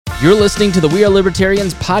You're listening to the We Are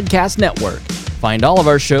Libertarians Podcast Network. Find all of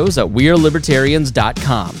our shows at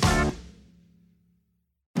wearelibertarians.com.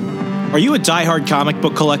 Are you a diehard comic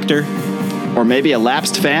book collector? Or maybe a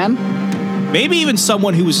lapsed fan? Maybe even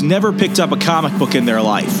someone who has never picked up a comic book in their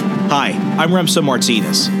life. Hi, I'm Remso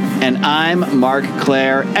Martinez. And I'm Mark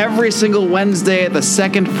Claire. Every single Wednesday at the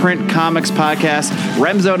Second Print Comics podcast,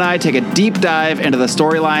 Remso and I take a deep dive into the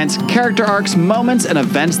storylines, character arcs, moments, and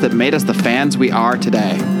events that made us the fans we are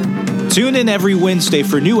today. Tune in every Wednesday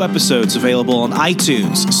for new episodes available on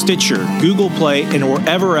iTunes, Stitcher, Google Play, and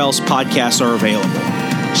wherever else podcasts are available.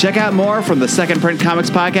 Check out more from the Second Print Comics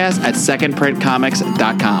podcast at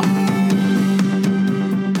secondprintcomics.com.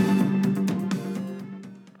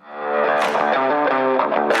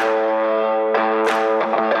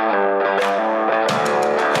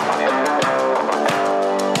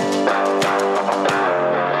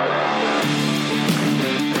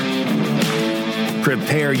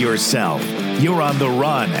 Prepare yourself. You're on the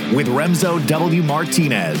run with Remso W.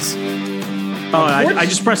 Martinez. Oh, I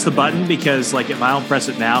just pressed the button because, like, if I don't press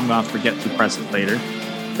it now, I'm going to forget to press it later.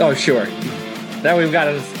 Oh, sure. That we've got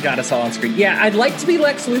us all on screen. Yeah, I'd like to be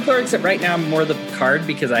Lex Luthor, except right now I'm more the Picard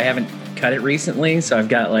because I haven't cut it recently. So I've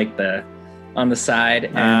got, like, the on the side.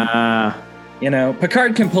 And,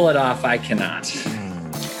 Picard can pull it off. I cannot.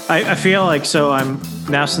 I feel like, so I'm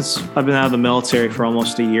now, since I've been out of the military for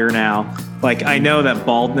almost a year now, like, I know that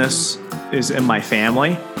baldness is in my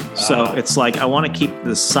family. So it's like, I want to keep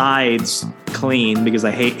the sides clean because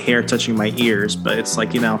I hate hair touching my ears. But it's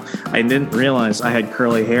like, I didn't realize I had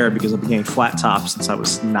curly hair because I've been getting flat tops since I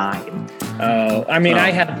was 9. Oh, I mean, I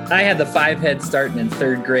had the 5 head starting in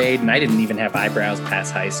 3rd grade, and I didn't even have eyebrows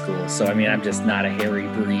past high school. So, I mean, I'm just not a hairy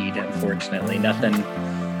breed, unfortunately.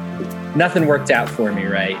 Nothing worked out for me,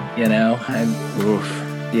 right?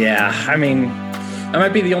 Yeah, I mean, I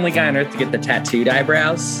might be the only guy on earth to get the tattooed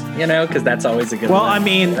eyebrows, because that's always a good one. Well, I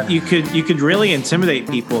mean, you could really intimidate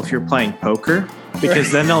people if you're playing poker, because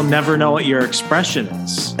then they'll never know what your expression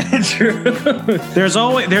is. True. There's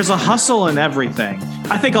a hustle in everything.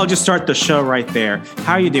 I think I'll just start the show right there.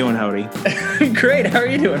 How are you doing, Hody? Great. How are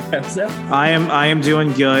you doing, Remso? I am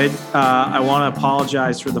doing good. I want to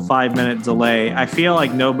apologize for the 5-minute delay. I feel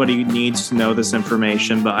like nobody needs to know this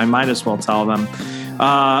information, but I might as well tell them.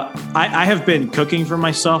 I have been cooking for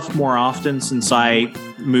myself more often since I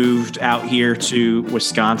moved out here to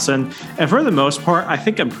Wisconsin. And for the most part, I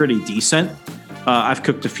think I'm pretty decent. I've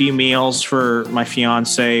cooked a few meals for my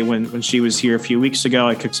fiance when she was here a few weeks ago.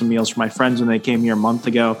 I cooked some meals for my friends when they came here a month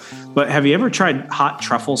ago. But have you ever tried hot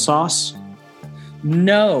truffle sauce?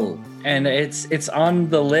 No. And it's on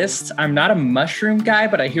the list. I'm not a mushroom guy,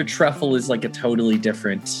 but I hear truffle is like a totally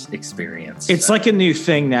different experience. It's like a new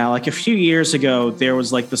thing now. Like a few years ago, there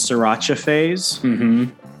was like the sriracha phase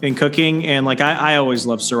in cooking. And like I always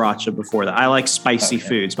loved sriracha before that. I like spicy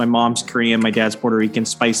foods. My mom's Korean, my dad's Puerto Rican.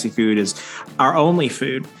 Spicy food is our only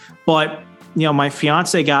food. But my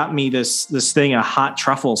fiance got me this thing, a hot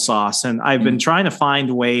truffle sauce. And I've been trying to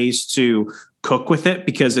find ways to cook with it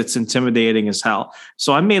because it's intimidating as hell.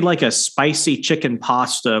 So I made like a spicy chicken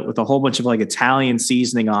pasta with a whole bunch of like Italian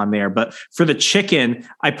seasoning on there. But for the chicken,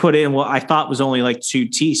 I put in what I thought was only like 2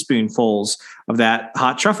 teaspoonfuls of that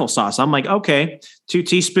hot truffle sauce. I'm like, okay, 2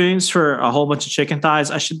 teaspoons for a whole bunch of chicken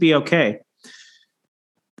thighs. I should be okay.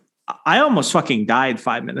 I almost fucking died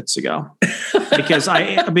 5 minutes ago because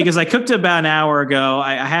I cooked it about an hour ago.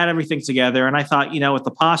 I had everything together and I thought, with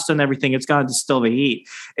the pasta and everything, it's going to distill the heat.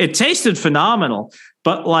 It tasted phenomenal,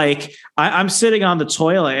 but like I'm sitting on the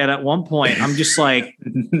toilet and at one point I'm just like,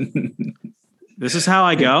 this is how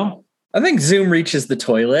I go. I think Zoom reaches the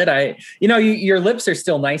toilet. Your lips are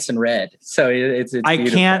still nice and red. So it's I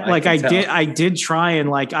can't, like, I did try and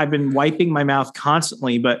like, I've been wiping my mouth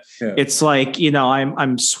constantly, but it's like,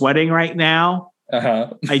 I'm sweating right now.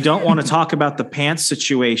 I don't want to talk about the pants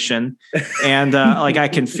situation. And like, I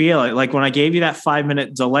can feel it. Like when I gave you that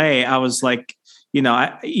 5-minute delay, I was like,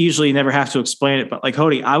 I usually never have to explain it, but like,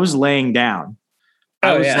 Hody, I was laying down.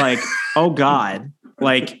 I was like, oh God.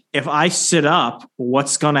 Like, if I sit up,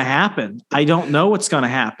 what's going to happen? I don't know what's going to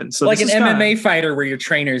happen. So like an MMA fighter where your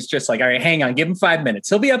trainer is just like, all right, hang on, give him 5 minutes.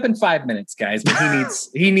 He'll be up in 5 minutes, guys, but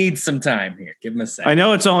he needs some time here. Give him a second. I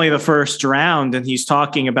know it's only the first round and he's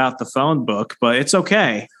talking about the phone book, but it's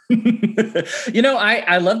okay.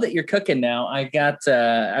 I love that you're cooking now. I got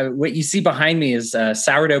what you see behind me is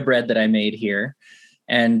sourdough bread that I made here.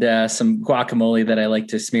 And some guacamole that I like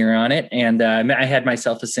to smear on it. And I had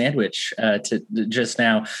myself a sandwich to just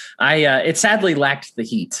now. It sadly lacked the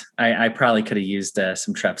heat. I probably could have used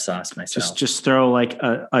some Treff sauce myself. Just throw like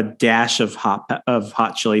a dash of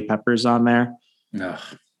hot chili peppers on there. Ugh.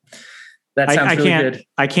 That sounds really good.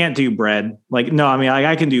 I can't do bread. Like, no, I mean,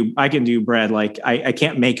 I can do bread. Like I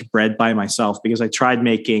can't make bread by myself because I tried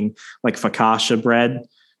making like focaccia bread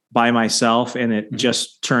by myself and it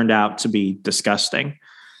just turned out to be disgusting.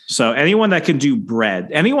 So anyone that can do bread,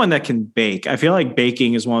 anyone that can bake, I feel like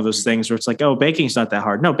baking is one of those things where it's like, oh, baking's not that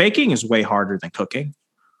hard. No, baking is way harder than cooking.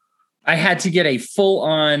 I had to get a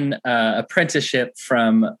full-on apprenticeship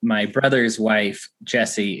from my brother's wife,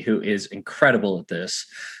 Jessie, who is incredible at this,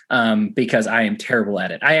 because I am terrible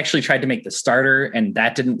at it. I actually tried to make the starter and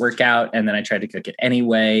that didn't work out. And then I tried to cook it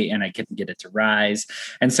anyway and I couldn't get it to rise.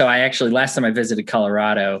 And so I actually, last time I visited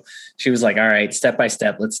Colorado, she was like, all right, step by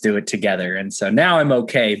step, let's do it together. And so now I'm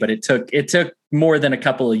okay, but it took more than a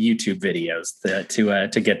couple of YouTube videos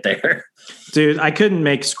to get there. Dude, I couldn't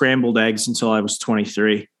make scrambled eggs until I was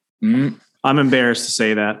 23. I'm embarrassed to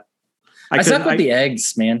say that. I suck with the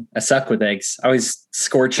eggs, man. I suck with eggs. I always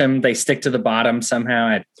scorch them. They stick to the bottom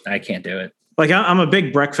somehow. I can't do it. Like I'm a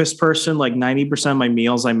big breakfast person. Like 90% of my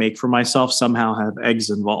meals I make for myself somehow have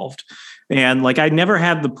eggs involved. And like I never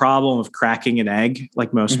had the problem of cracking an egg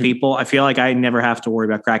like most people. I feel like I never have to worry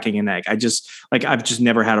about cracking an egg. I've just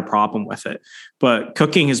never had a problem with it. But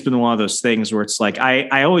cooking has been one of those things where it's like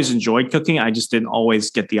I always enjoyed cooking. I just didn't always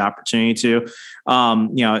get the opportunity to,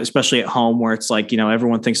 especially at home where it's like,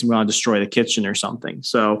 everyone thinks I'm going to destroy the kitchen or something.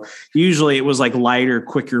 So usually it was like lighter,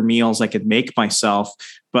 quicker meals I could make myself.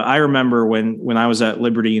 But I remember when I was at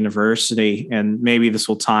Liberty University, and maybe this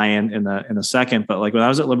will tie in a second, but like when I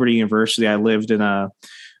was at Liberty University, I lived in a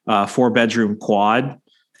 4-bedroom quad.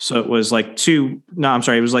 So it was like it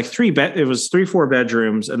was like 3-4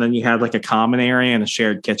 bedrooms. And then you had like a common area and a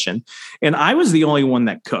shared kitchen. And I was the only one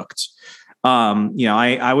that cooked.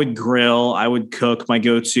 I would grill, I would cook. My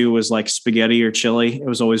go-to was like spaghetti or chili. It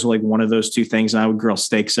was always like one of those two things. And I would grill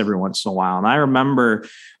steaks every once in a while. And I remember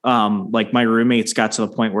like my roommates got to the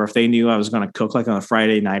point where if they knew I was going to cook like on a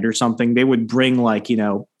Friday night or something, they would bring like,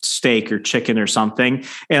 steak or chicken or something.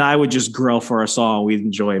 And I would just grill for us all. And we'd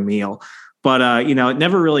enjoy a meal. But, it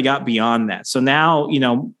never really got beyond that. So now,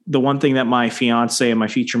 the one thing that my fiance and my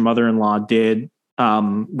future mother-in-law did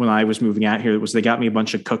when I was moving out here was they got me a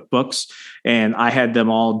bunch of cookbooks and I had them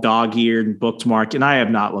all dog-eared and bookmarked and I have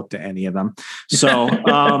not looked at any of them. So,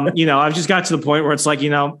 I've just got to the point where it's like,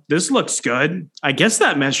 this looks good. I guess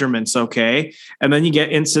that measurement's okay. And then you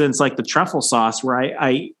get incidents like the truffle sauce where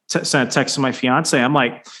I sent a text to my fiance. I'm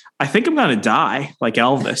like, I think I'm going to die like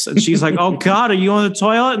Elvis. And she's like, oh God, are you on the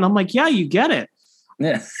toilet? And I'm like, yeah, you get it.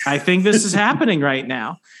 Yeah. I think this is happening right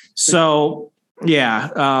now. So yeah,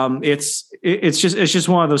 it's just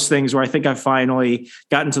one of those things where I think I've finally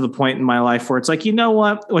gotten to the point in my life where it's like,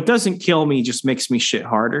 what doesn't kill me just makes me shit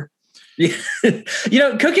harder.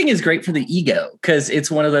 Yeah. Cooking is great for the ego because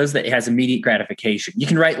it's one of those that has immediate gratification. You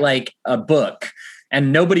can write like a book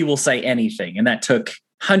and nobody will say anything. And that took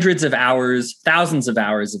hundreds of hours, thousands of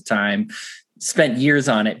hours of time, spent years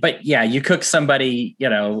on it. But yeah, you cook somebody,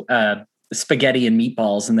 spaghetti and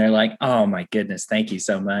meatballs and they're like, oh my goodness, thank you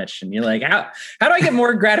so much. And you're like, how do I get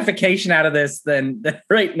more gratification out of this than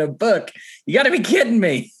writing a book? You got to be kidding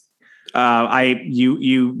me.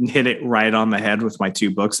 You hit it right on the head with my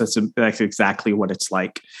 2 books. That's exactly what it's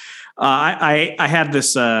like. I had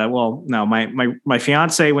this, my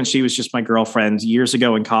fiance, when she was just my girlfriend years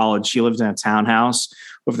ago in college, she lived in a townhouse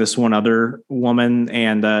with this one other woman.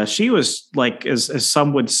 And she was like, as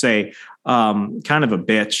some would say, kind of a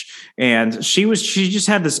bitch. And she just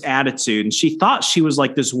had this attitude and she thought she was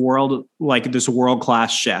like this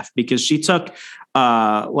world-class chef because she took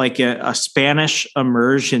like a Spanish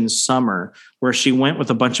immersion summer where she went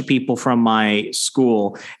with a bunch of people from my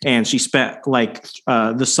school and she spent like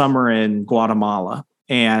the summer in Guatemala.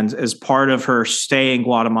 And as part of her stay in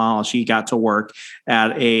Guatemala, she got to work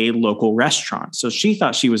at a local restaurant. So she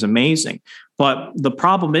thought she was amazing. But the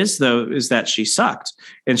problem is that she sucked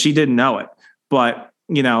and she didn't know it. But,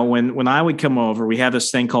 when I would come over, we had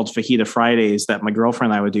this thing called Fajita Fridays that my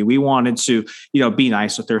girlfriend and I would do. We wanted to, be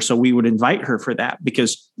nice with her. So we would invite her for that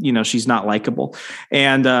because, she's not likable.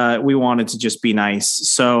 And we wanted to just be nice.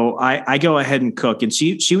 So I go ahead and cook and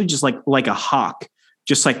she would just like a hawk,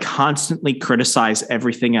 just like constantly criticize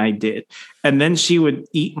everything I did. And then she would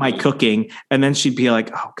eat my cooking and then she'd be like,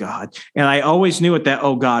 oh God. And I always knew what that,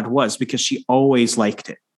 oh God was because she always liked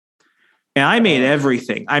it. And I made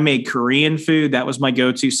everything. I made Korean food. That was my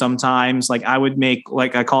go-to sometimes. Like I would make,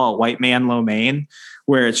 like I call it white man lo mein,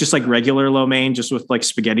 where it's just like regular lo mein, just with like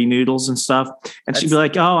spaghetti noodles and stuff. And she'd be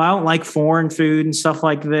like, oh, I don't like foreign food and stuff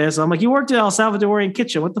like this. I'm like, you worked at El Salvadorian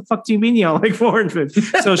kitchen. What the fuck do you mean you don't like foreign food?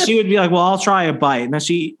 So she would be like, well, I'll try a bite. And then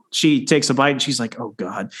she takes a bite and she's like, oh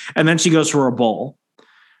God. And then she goes for a bowl.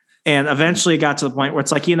 And eventually it got to the point where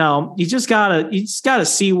it's like, you just gotta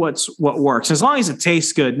see what works. As long as it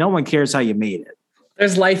tastes good, no one cares how you made it.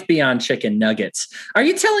 There's life beyond chicken nuggets. Are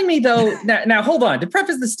you telling me though, now hold on, to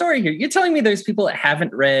preface the story here, you're telling me there's people that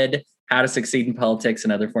haven't read How to Succeed in Politics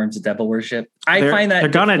and Other Forms of Devil Worship? I find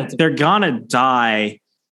that they're gonna die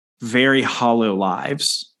very hollow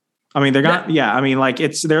lives. I mean, they're gonna, like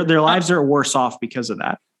it's their lives are worse off because of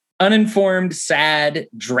that. Uninformed, sad,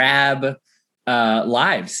 drab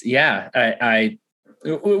lives. Yeah. I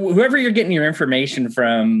whoever you're getting your information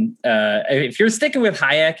from, if you're sticking with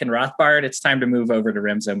Hayek and Rothbard, it's time to move over to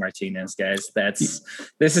Remzo Martinez, guys.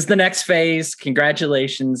 This is the next phase.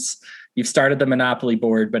 Congratulations. You've started the Monopoly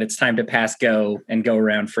board, but it's time to pass go and go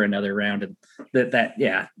around for another round. And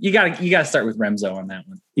you gotta start with Remzo on that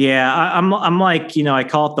one. Yeah, I'm like, I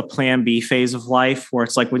call it the plan B phase of life, where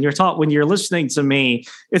it's like when you're listening to me,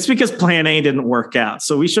 it's because plan A didn't work out.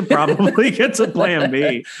 So we should probably get to plan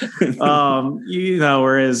B.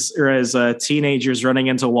 Whereas teenagers running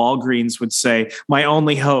into Walgreens would say, my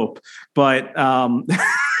only hope. But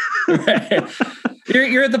right.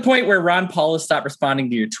 You're at the point where Ron Paul has stopped responding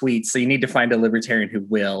to your tweets, so you need to find a libertarian who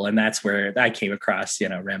will, and that's where I came across,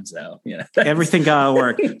 Remzo. Everything gotta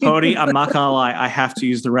work. Cody, I'm not gonna lie, I have to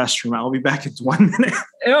use the restroom. I'll be back in 1 minute.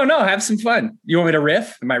 Oh no, have some fun. You want me to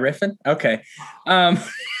riff? Am I riffing? Okay.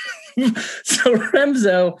 So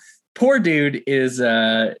Remzo, poor dude, is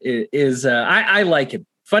I like him.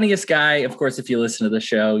 Funniest guy, of course. If you listen to the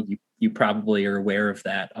show, you probably are aware of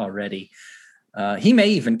that already. He may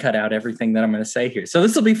even cut out everything that I'm going to say here. So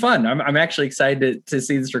this will be fun. I'm actually excited to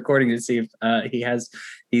see this recording to see if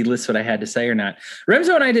he lists what I had to say or not.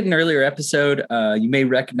 Remzo and I did an earlier episode. You may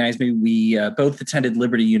recognize me. We both attended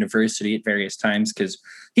Liberty University at various times because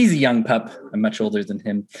he's a young pup. I'm much older than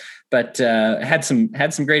him, but had some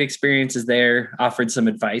great experiences there, offered some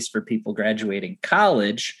advice for people graduating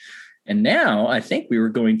college. And now I think we were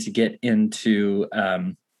going to get into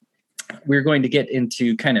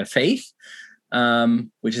kind of faith,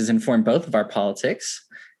 which has informed both of our politics,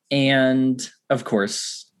 and of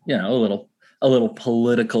course, a little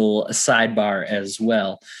political sidebar as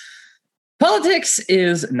well. Politics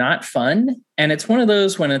is not fun, and it's one of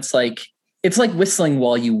those when it's like whistling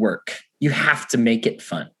while you work. You have to make it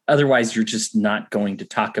fun. Otherwise, you're just not going to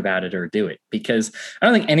talk about it or do it, because I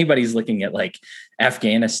don't think anybody's looking at like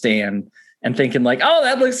Afghanistan and thinking like, oh,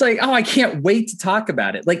 that looks like, oh, I can't wait to talk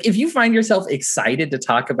about it. Like if you find yourself excited to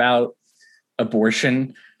talk about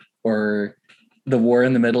abortion or the war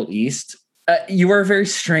in the Middle East, you are a very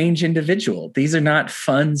strange individual. These are not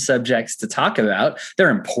fun subjects to talk about. They're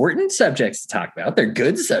important subjects to talk about. They're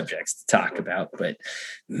good subjects to talk about, but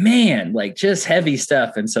man, like just heavy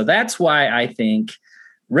stuff. And so that's why I think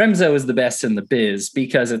Remzo is the best in the biz,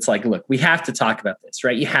 because it's like, look, we have to talk about this,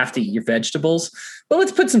 right? You have to eat your vegetables, but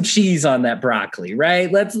let's put some cheese on that broccoli, right?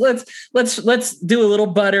 Let's do a little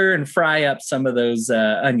butter and fry up some of those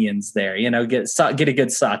onions there, get a good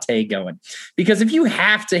saute going. Because if you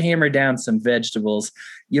have to hammer down some vegetables,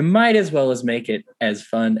 you might as well as make it as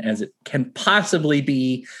fun as it can possibly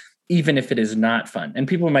be, even if it is not fun. And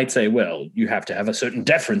people might say, well, you have to have a certain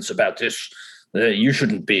deference about this. You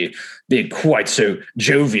shouldn't be quite so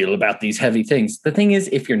jovial about these heavy things. The thing is,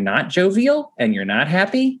 if you're not jovial and you're not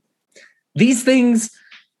happy, these things,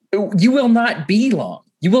 you will not be long.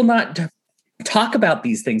 You will not talk about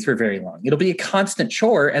these things for very long. It'll be a constant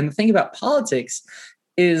chore. And the thing about politics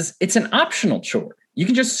is it's an optional chore. You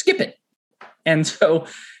can just skip it. And so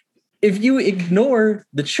if you ignore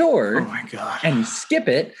the chore, oh my God, and you skip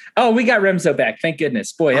it, we got Remzo back. Thank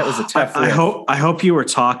goodness. Boy, that was a tough one. I hope you were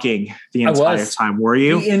talking the entire time. Were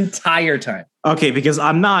you? The entire time. Okay, because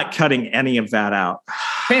I'm not cutting any of that out.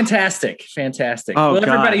 Fantastic. Oh, well, God.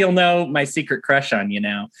 everybody will know my secret crush on you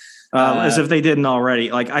now. As if they didn't already.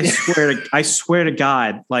 Like, I swear to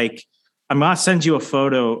God, like, I'm going to send you a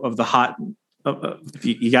photo of the hot.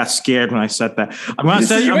 You got scared when I said that. I'm going to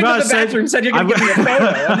send you. I'm going to bathroom. Said you're going to give me a photo.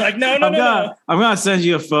 I'm like, no. I'm going to send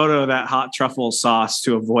you a photo of that hot truffle sauce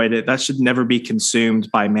to avoid it. That should never be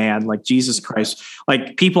consumed by man. Like, Jesus Christ.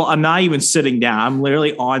 Like, people, I'm not even sitting down. I'm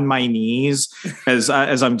literally on my knees as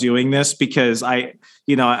I'm doing this, because I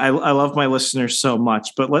love my listeners so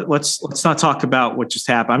much. But let's not talk about what just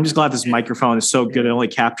happened. I'm just glad this microphone is so good. It only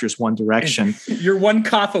captures one direction. You're one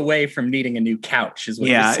cough away from needing a new couch, is what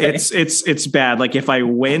you're saying. It's bad. Like, if I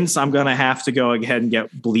wince, I'm gonna have to go ahead and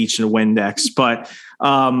get bleach and Windex. But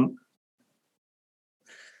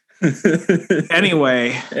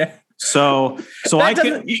anyway, So I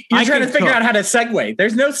could. You're trying to figure out how to segue.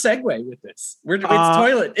 There's no segue with this.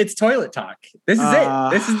 It's toilet talk. This is it.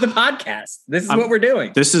 This is the podcast. This is what we're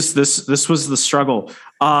doing. This was the struggle.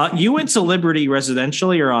 You went to Liberty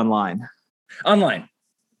residentially or online? Online.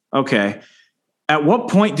 Okay. At what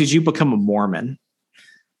point did you become a Mormon?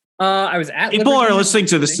 I was at people Liberty are listening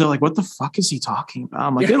to this. They're like, what the fuck is he talking about?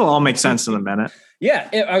 I'm like, it'll all make sense in a minute. Yeah.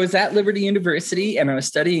 I was at Liberty University and I was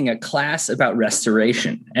studying a class about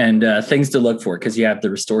restoration and things to look for. Cause you have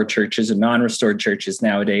the restored churches and non-restored churches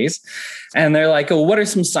nowadays. And they're like, oh, what are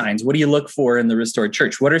some signs? What do you look for in the restored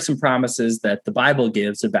church? What are some promises that the Bible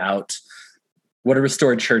gives about what a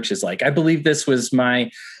restored church is like? I believe this was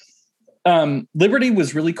my, Liberty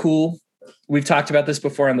was really cool. We've talked about this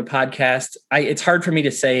before on the podcast. It's hard for me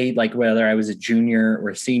to say like whether I was a junior or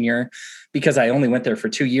a senior because I only went there for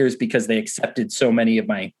 2 years because they accepted so many of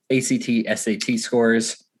my ACT, SAT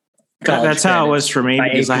scores. That's how it was for me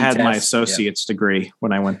because I had my associate's degree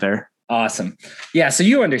when I went there. Awesome. Yeah. So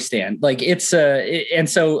you understand like and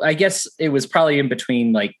so I guess it was probably in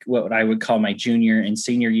between like what I would call my junior and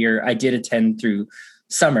senior year. I did attend through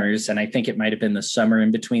summers and I think it might've been the summer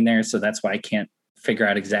in between there. So that's why I can't figure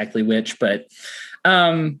out exactly which, but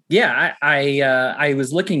I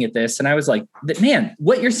was looking at this and I was like, man,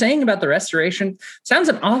 what you're saying about the restoration sounds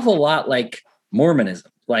an awful lot like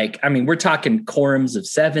Mormonism. Like, I mean, we're talking quorums of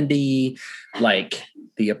 70, like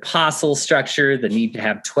the apostle structure, the need to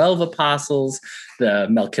have 12 apostles, the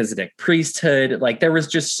Melchizedek priesthood. Like there was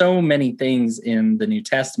just so many things in the New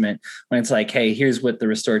Testament when it's like, hey, here's what the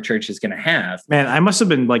restored church is going to have. Man, I must have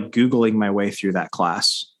been like Googling my way through that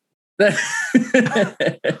class. This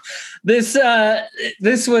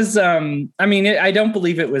was I mean I don't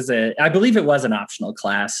believe it was I believe it was an optional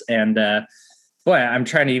class and boy I'm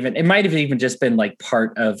trying to it might have even just been like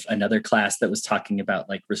part of another class that was talking about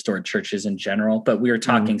like restored churches in general, but we were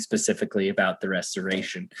talking specifically about the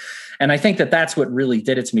restoration. And I think that's what really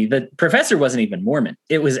did it to me. The professor wasn't even Mormon.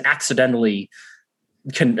 It was I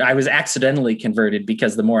was accidentally converted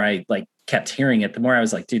because the more I like kept hearing it, the more I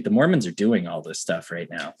was like, dude, the Mormons are doing all this stuff right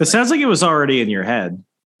now. It sounds like it was already in your head.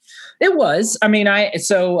 It was. I mean,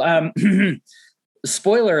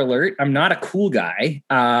 spoiler alert, I'm not a cool guy.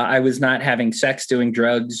 I was not having sex, doing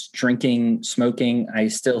drugs, drinking, smoking. I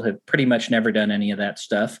still have pretty much never done any of that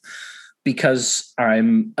stuff because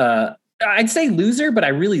I'm I'd say loser, but I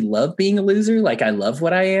really love being a loser. Like I love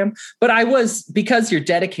what I am, but I was, because you're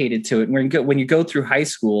dedicated to it. When you go through high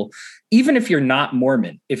school, even if you're not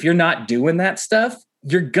Mormon, if you're not doing that stuff,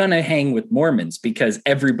 you're going to hang with Mormons because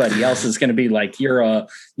everybody else is going to be like, you're a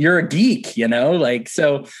geek, you know, like,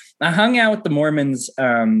 so I hung out with the Mormons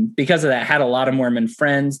because of that. I had a lot of Mormon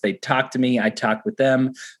friends. They talked to me. I talked with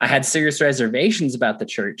them. I had serious reservations about the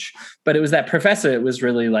church, but it was that professor. It was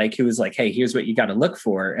really like, he was like, hey, here's what you got to look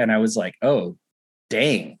for. And I was like, oh,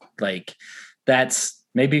 dang. Like that's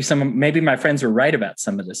maybe my friends were right about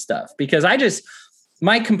some of this stuff because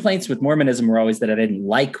my complaints with Mormonism were always that I didn't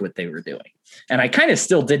like what they were doing. And I kind of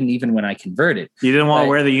still didn't even when I converted. You didn't want to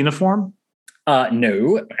wear the uniform?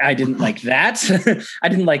 No, I didn't like that. I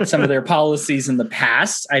didn't like some of their policies in the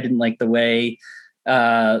past. I didn't like the way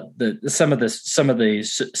some of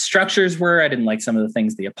the structures were. I didn't like some of the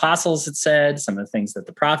things the apostles had said, some of the things that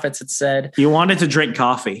the prophets had said. You wanted to drink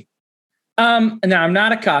coffee. No, I'm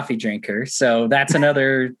not a coffee drinker. So that's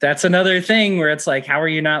another thing where it's like, how are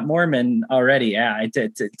you not Mormon already? Yeah, I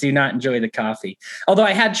do not enjoy the coffee. Although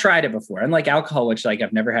I had tried it before. Unlike alcohol, which like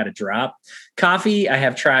I've never had a drop. Coffee I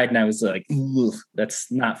have tried and I was like,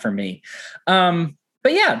 that's not for me. But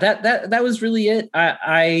yeah, that was really it.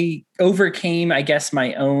 I overcame, I guess,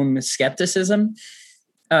 my own skepticism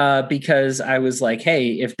because I was like,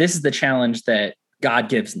 hey, if this is the challenge that God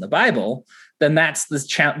gives in the Bible, then that's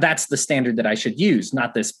the standard that I should use,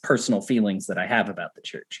 not this personal feelings that I have about the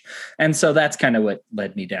church. And so that's kind of what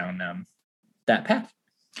led me down that path.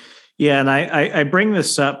 Yeah. And I bring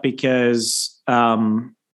this up because,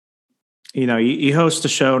 you host a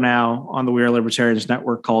show now on the We Are Libertarians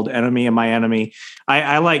Network called Enemy of My Enemy.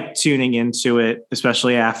 I like tuning into it,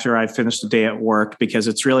 especially after I finished a day at work, because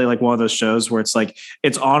it's really like one of those shows where it's like,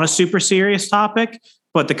 it's on a super serious topic,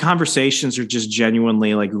 but the conversations are just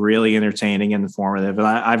genuinely like really entertaining and informative. And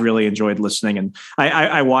I've really enjoyed listening, and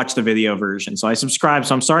I watch the video version. So I subscribe.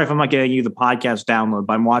 So I'm sorry if I'm not getting you the podcast download,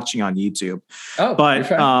 but I'm watching on YouTube. Oh,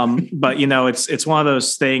 but it's one of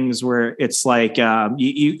those things where it's like,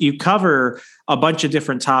 you cover a bunch of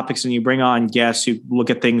different topics and you bring on guests who look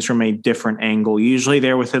at things from a different angle. Usually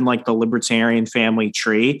they're within like the libertarian family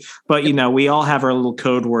tree, but we all have our little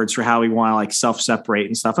code words for how we want to like self-separate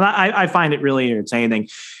and stuff. And I find it really entertaining.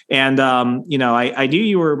 And, I knew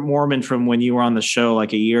you were Mormon from when you were on the show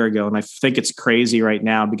like a year ago. And I think it's crazy right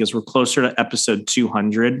now because we're closer to episode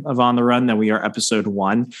 200 of On the Run than we are episode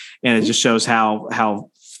 1. And it just shows how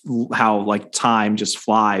like time just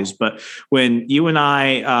flies. But when you and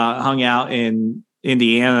I hung out in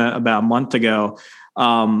Indiana about a month ago,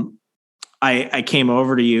 I came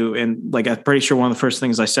over to you and like, I'm pretty sure one of the first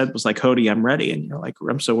things I said was like, Hody, I'm ready. And you're like,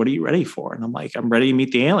 Remso, what are you ready for? And I'm like, I'm ready to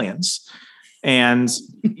meet the aliens. And,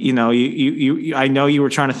 I know you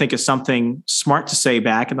were trying to think of something smart to say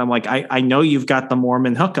back. And I'm like, I know you've got the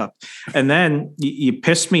Mormon hookup. And then you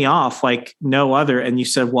pissed me off like no other. And you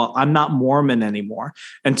said, well, I'm not Mormon anymore.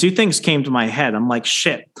 And two things came to my head. I'm like,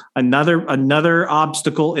 shit, another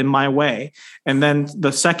obstacle in my way. And then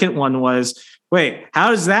the second one was, wait,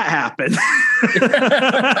 how does that happen?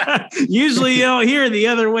 Usually you don't hear the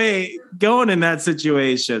other way going in that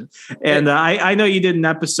situation. And I know you did an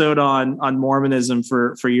episode on Mormonism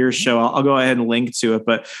for your show. I'll go ahead and link to it,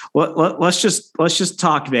 but let's just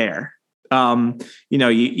talk there.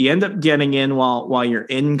 You end up getting in while you're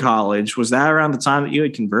in college. Was that around the time that you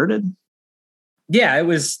had converted? Yeah, it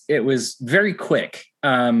was very quick.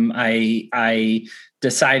 I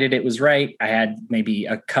decided it was right. I had maybe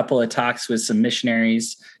a couple of talks with some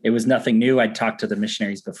missionaries. It was nothing new. I'd talked to the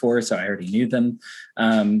missionaries before, so I already knew them.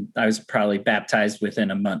 I was probably baptized within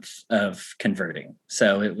a month of converting.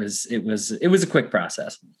 So it was a quick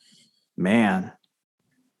process. Man.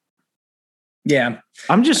 Yeah.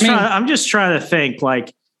 I'm just trying to think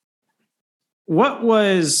like, what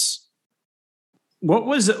was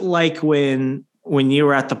it like when you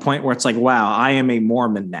were at the point where it's like, wow, I am a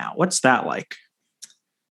Mormon now? What's that like?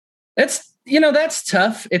 That's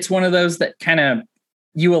tough. It's one of those that kind of,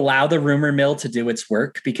 you allow the rumor mill to do its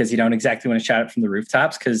work because you don't exactly want to shout it from the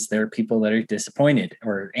rooftops because there are people that are disappointed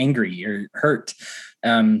or angry or hurt.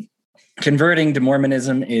 Converting to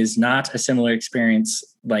Mormonism is not a similar experience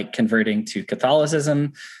like converting to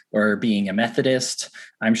Catholicism or being a Methodist.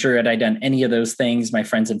 I'm sure had I done any of those things, my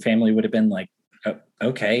friends and family would have been like, oh,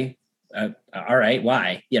 okay, all right,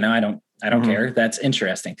 why? I don't care. That's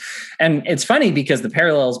interesting. And it's funny because the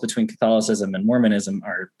parallels between Catholicism and Mormonism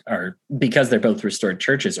are because they're both restored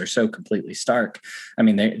churches are so completely stark. I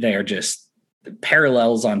mean, they are just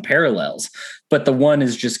parallels on parallels, but the one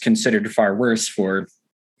is just considered far worse for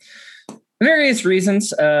various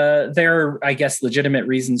reasons. There are, I guess, legitimate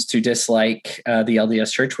reasons to dislike the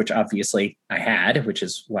LDS Church, which obviously I had, which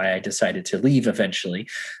is why I decided to leave eventually.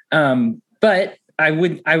 But I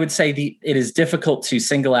would say it is difficult to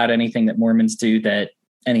single out anything that Mormons do that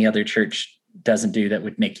any other church doesn't do that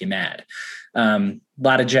would make you mad. A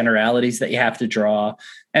lot of generalities that you have to draw.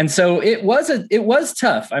 And so it was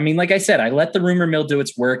tough. I mean, like I said, I let the rumor mill do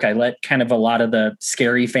its work. I let kind of a lot of the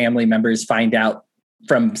scary family members find out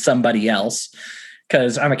from somebody else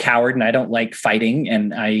because I'm a coward and I don't like fighting.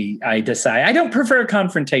 And I decide I don't prefer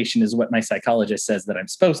confrontation is what my psychologist says that I'm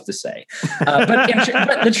supposed to say. But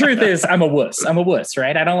the truth is I'm a wuss,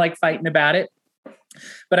 right? I don't like fighting about it.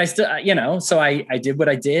 But I still, so I did what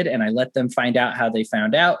I did and I let them find out how they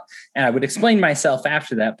found out. And I would explain myself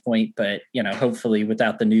after that point. But, hopefully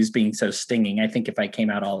without the news being so stinging, I think if I came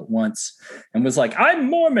out all at once and was like, I'm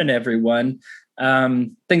Mormon, everyone,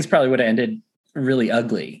 things probably would have ended really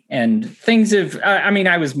ugly. And things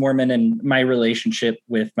I was Mormon and my relationship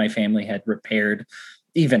with my family had repaired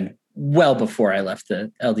even well before I left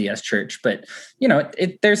the LDS Church. But,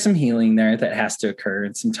 there's some healing there that has to occur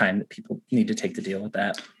and some time that people need to take to deal with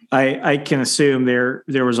that. I can assume there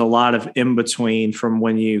was a lot of in between from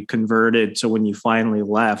when you converted to when you finally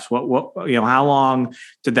left. What how long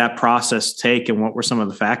did that process take and what were some of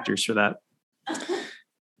the factors for that?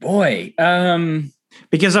 Boy,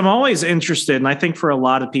 because I'm always interested, and I think for a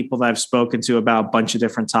lot of people that I've spoken to about a bunch of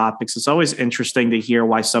different topics, it's always interesting to hear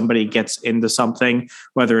why somebody gets into something,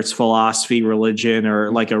 whether it's philosophy, religion,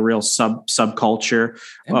 or like a real subculture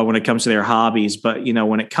when it comes to their hobbies. But,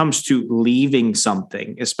 when it comes to leaving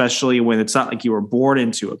something, especially when it's not like you were born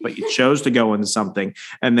into it, but you chose to go into something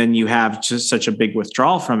and then you have just such a big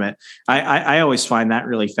withdrawal from it. I always find that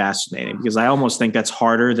really fascinating because I almost think that's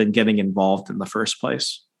harder than getting involved in the first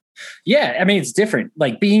place. Yeah, I mean, it's different.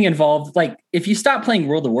 Like being involved, like if you stop playing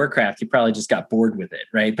World of Warcraft, you probably just got bored with it,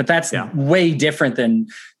 right? But that's way different than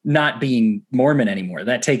not being Mormon anymore.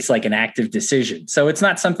 That takes like an active decision. So it's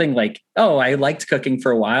not something like, oh, I liked cooking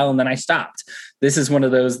for a while and then I stopped. This is one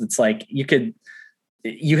of those that's like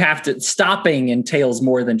stopping entails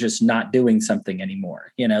more than just not doing something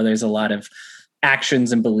anymore. There's a lot of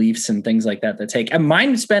actions and beliefs and things like that take. And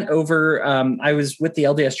mine spent over, I was with the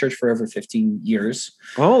LDS Church for over 15 years.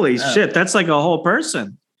 Holy shit. That's like a whole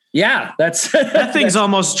person. Yeah, that thing's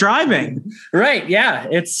almost driving. Right. Yeah.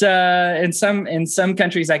 It's in some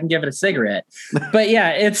countries I can give it a cigarette, but yeah,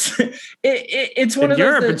 it's one of those.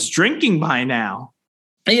 Europe, it's drinking by now.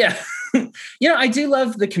 Yeah. I do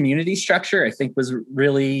love the community structure. I think was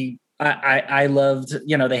really, I loved,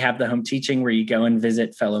 they have the home teaching where you go and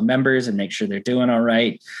visit fellow members and make sure they're doing all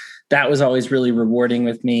right. That was always really rewarding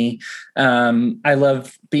with me. I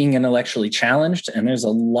love being intellectually challenged, and there's a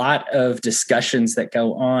lot of discussions that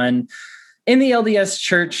go on in the LDS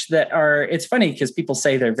Church that are, it's funny because people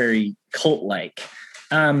say they're very cult-like.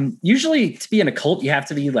 Usually to be in a cult, you have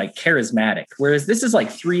to be like charismatic, whereas this is like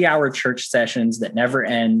 3-hour church sessions that never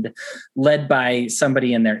end, led by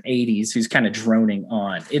somebody in their 80s who's kind of droning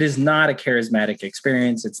on. It is not a charismatic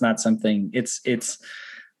experience. It's not something,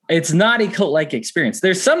 it's not a cult-like experience.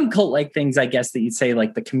 There's some cult-like things, I guess, that you'd say,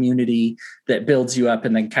 like the community that builds you up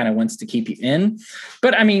and then kind of wants to keep you in.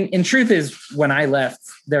 But I mean, in truth is, when I left,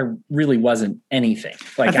 there really wasn't anything.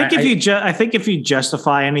 Like, I think if you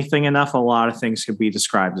justify anything enough, a lot of things could be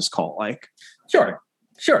described as cult-like. Sure.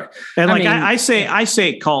 And I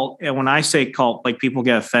say cult, and when I say cult, like people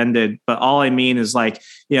get offended, but all I mean is like,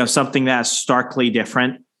 something that's starkly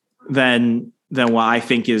different than what I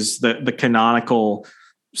think is the canonical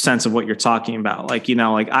sense of what you're talking about. Like,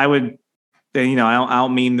 I would, I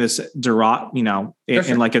don't mean this in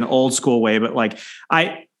like an old school way, but like,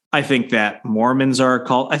 I think that Mormons are a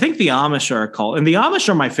cult. I think the Amish are a cult, and the Amish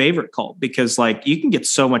are my favorite cult because like you can get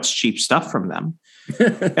so much cheap stuff from them.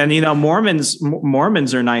 And,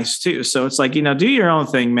 Mormons are nice too. So it's like, do your own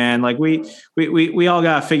thing, man. Like we all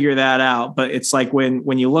got to figure that out. But it's like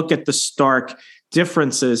when you look at the stark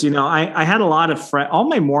differences, I had a lot of all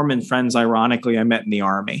my Mormon friends, ironically, I met in the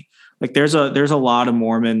Army. Like there's a lot of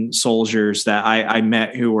Mormon soldiers that I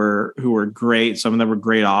met who were great. Some of them were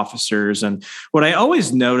great officers. And what I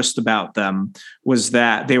always noticed about them was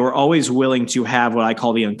that they were always willing to have what I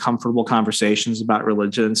call the uncomfortable conversations about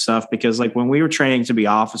religion and stuff. Because like when we were training to be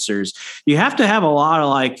officers, you have to have a lot of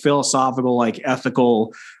like philosophical, like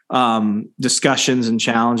ethical discussions and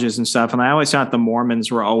challenges and stuff. And I always thought the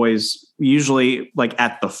Mormons were always usually like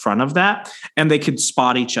at the front of that, and they could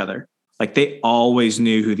spot each other. Like they always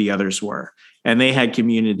knew who the others were, and they had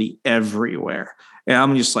community everywhere. And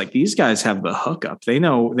I'm just like, these guys have the hookup. They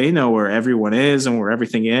know where everyone is and where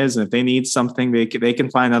everything is. And if they need something, they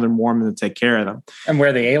can find other Mormon to take care of them. And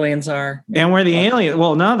where the aliens are. And where the alien.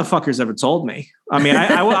 Well, none of the fuckers ever told me. I mean,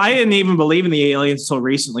 I didn't even believe in the aliens until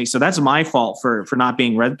recently. So that's my fault for not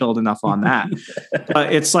being red pilled enough on that.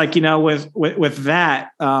 But it's like, with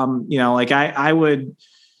that, like I would,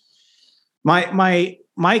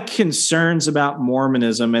 my concerns about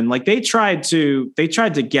Mormonism, and like they tried to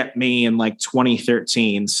get me in like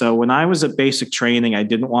 2013. So when I was at basic training, I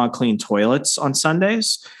didn't want to clean toilets on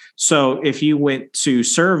Sundays. So if you went to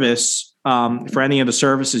service, for any of the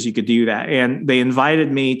services, you could do that. And they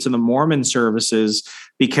invited me to the Mormon services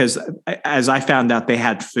because, as I found out, they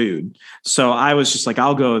had food. So I was just like,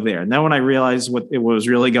 I'll go there. And then when I realized what was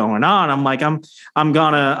really going on, I'm like, I'm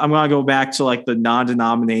gonna go back to like the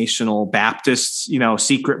non-denominational Baptists,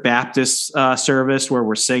 secret Baptist service where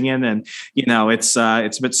we're singing, and it's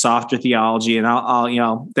a bit softer theology. And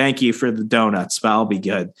I'll thank you for the donuts, but I'll be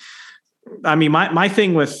good. I mean, my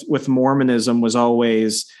thing with Mormonism was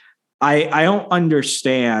always, I don't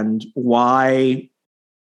understand why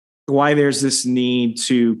there's this need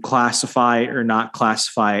to classify or not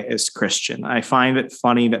classify as Christian. I find it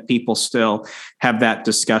funny that people still have that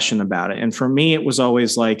discussion about it. And for me, it was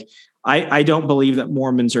always like, I don't believe that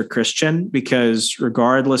Mormons are Christian, because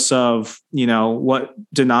regardless of, what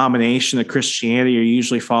denomination of Christianity you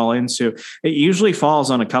usually fall into, it usually falls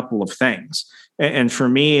on a couple of things. And for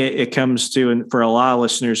me, it comes to, and for a lot of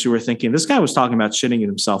listeners who are thinking, this guy was talking about shitting in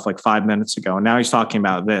himself like 5 minutes ago, and now he's talking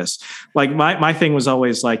about this. Like my thing was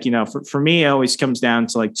always like, for me, it always comes down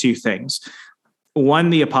to like two things. One,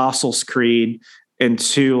 the Apostles' Creed, and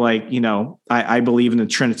two, like, I believe in the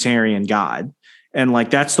Trinitarian God. And like,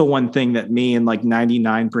 that's the one thing that me and like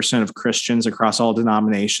 99% of Christians across all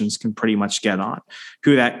denominations can pretty much get on.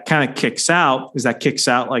 Who that kind of kicks out like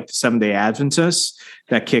the Seventh-day Adventists,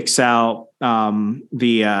 that kicks out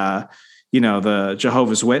the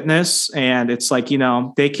Jehovah's Witness. And it's like,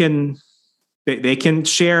 they can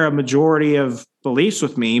share a majority of beliefs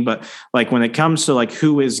with me, but like when it comes to like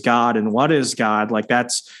who is God and what is God, like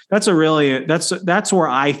that's where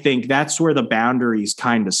I think that's where the boundaries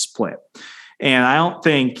kind of split. And I don't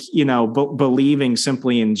think, believing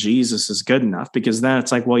simply in Jesus is good enough, because then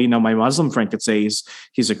it's like, well, my Muslim friend could say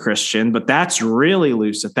he's a Christian, but that's really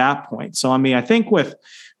loose at that point. So, I mean, I think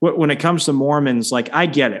when it comes to Mormons, like, I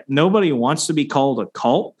get it. Nobody wants to be called a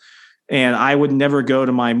cult. And I would never go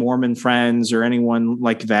to my Mormon friends or anyone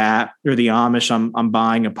like that, or the Amish I'm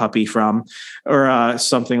buying a puppy from, or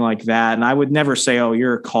something like that. And I would never say, oh,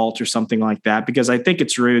 you're a cult or something like that, because I think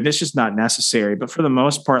it's rude. It's just not necessary. But for the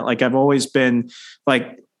most part, like, I've always been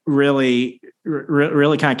like really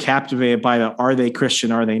kind of captivated by the are they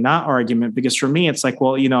Christian, are they not argument. Because for me, it's like,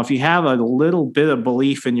 well, if you have a little bit of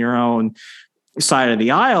belief in your own side of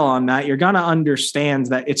the aisle on that, you're going to understand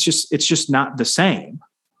that it's just not the same.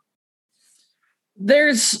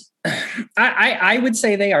 I would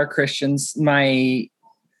say they are Christians.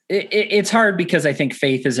 It's hard because I think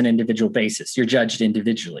faith is an individual basis. You're judged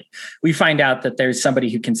individually. We find out that there's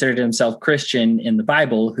somebody who considered himself Christian in the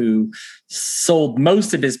Bible who sold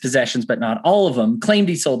most of his possessions, but not all of them, claimed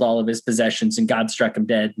he sold all of his possessions, and God struck him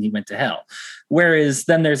dead and he went to hell. Whereas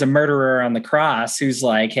then there's a murderer on the cross who's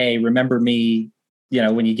like, hey, remember me,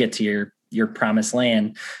 when you get to your promised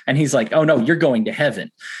land. And he's like, oh no, you're going to heaven.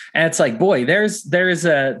 And it's like, boy, there's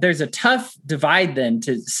a tough divide then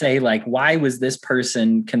to say, like, why was this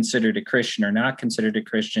person considered a Christian or not considered a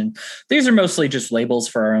Christian? These are mostly just labels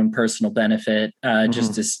for our own personal benefit,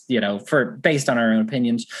 just as, based on our own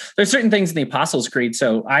opinions. There's certain things in the Apostles' Creed.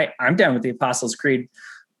 So I'm down with the Apostles' Creed.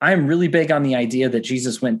 I'm really big on the idea that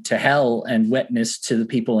Jesus went to hell and witnessed to the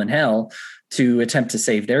people in hell to attempt to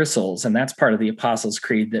save their souls. And that's part of the Apostles'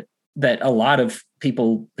 Creed that a lot of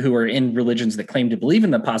people who are in religions that claim to believe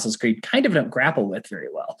in the Apostles' Creed kind of don't grapple with very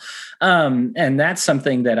well. And that's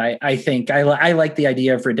something that I think I like the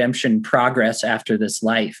idea of redemption, progress after this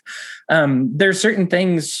life. There are certain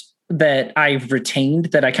things that I've retained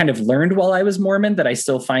that I kind of learned while I was Mormon that I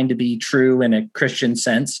still find to be true in a Christian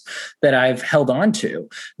sense that I've held on to.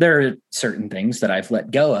 There are certain things that I've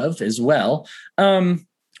let go of as well.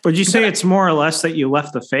 Would you say it's more or less that you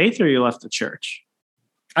left the faith or you left the church?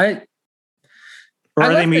 Or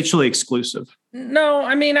are they mutually exclusive? No,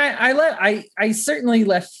 I mean, I certainly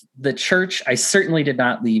left the church. I certainly did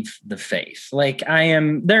not leave the faith. Like,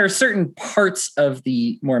 there are certain parts of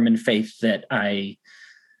the Mormon faith that I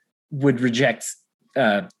would reject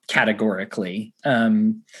categorically.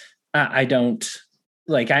 I don't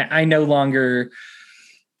like, I no longer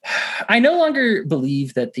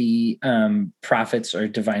believe that the prophets are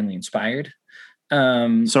divinely inspired.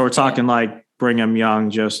 So we're talking like Brigham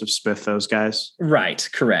Young, Joseph Smith, those guys. Right.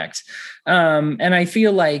 Correct. And I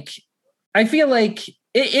feel like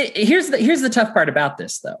here's the tough part about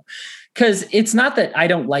this though, because it's not that I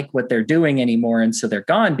don't like what they're doing anymore. And so they're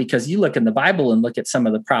gone, because you look in the Bible and look at some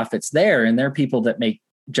of the prophets there, and there are people that make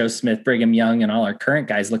Joe Smith, Brigham Young, and all our current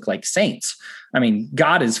guys look like saints. I mean,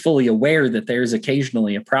 God is fully aware that there's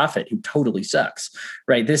occasionally a prophet who totally sucks,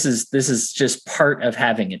 right? This is just part of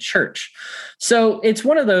having a church. So it's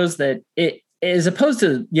one of those that as opposed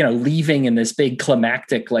to, leaving in this big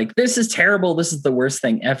climactic, like, this is terrible, this is the worst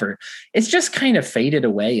thing ever. It's just kind of faded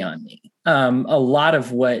away on me. A lot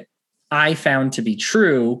of what I found to be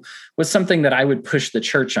true was something that I would push the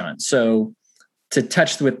church on. So to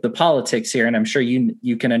touch with the politics here, and I'm sure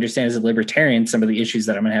you can understand as a libertarian some of the issues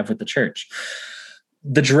that I'm going to have with the church.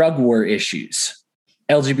 The drug war issues,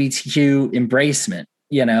 LGBTQ embracement,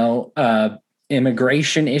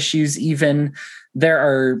 immigration issues even. There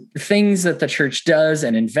are things that the church does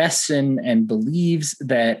and invests in and believes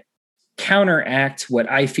that counteract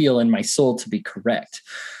what I feel in my soul to be correct.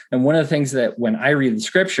 And one of the things that when I read the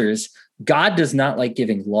scriptures, God does not like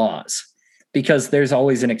giving laws, because there's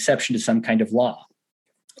always an exception to some kind of law.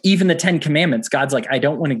 Even the 10 Commandments, God's like, I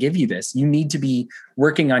don't want to give you this. You need to be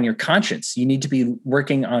working on your conscience. You need to be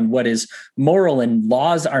working on what is moral, and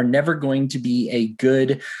laws are never going to be a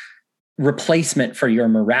good replacement for your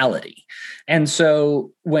morality. And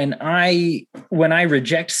so when I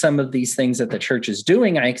reject some of these things that the church is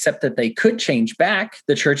doing, I accept that they could change back.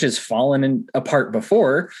 The church has fallen apart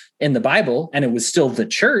before in the Bible, and it was still the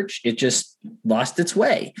church. It just lost its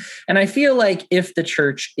way. And I feel like if the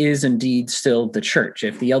church is indeed still the church,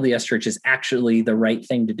 if the LDS church is actually the right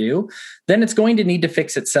thing to do, then it's going to need to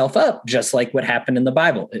fix itself up, just like what happened in the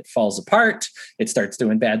Bible. It falls apart. It starts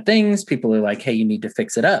doing bad things. People are like, hey, you need to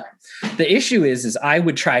fix it up. The issue is I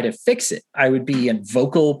would try to fix it. I would be a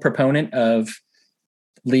vocal proponent of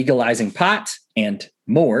legalizing pot and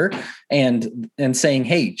more, and saying,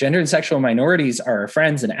 hey, gender and sexual minorities are our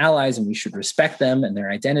friends and allies, and we should respect them and their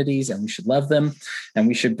identities, and we should love them, and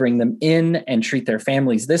we should bring them in and treat their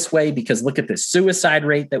families this way, because look at this suicide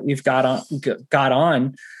rate that we've got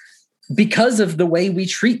on because of the way we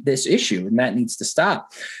treat this issue, and that needs to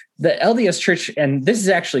stop. The LDS Church, and this is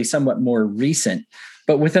actually somewhat more recent,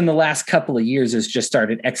 but within the last couple of years has just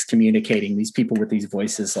started excommunicating these people with these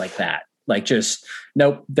voices like that. Like, just,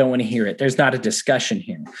 nope, don't want to hear it. There's not a discussion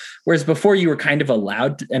here. Whereas before, you were kind of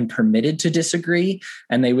allowed and permitted to disagree.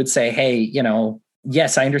 And they would say, hey,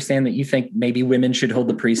 yes, I understand that you think maybe women should hold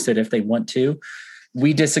the priesthood if they want to.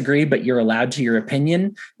 We disagree, but you're allowed to your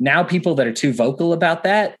opinion. Now people that are too vocal about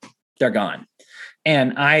that, they're gone.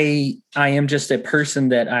 And I am just a person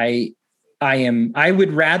that I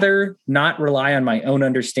would rather not rely on my own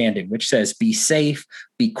understanding, which says be safe,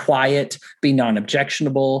 be quiet, be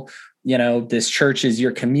non-objectionable. This church is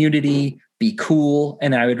your community, be cool.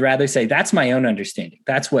 And I would rather say that's my own understanding.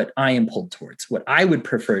 That's what I am pulled towards. What I would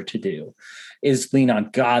prefer to do is lean on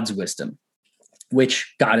God's wisdom,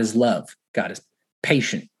 which God is love. God is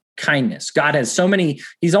patient, kindness. God has so many,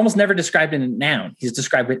 he's almost never described in a noun. He's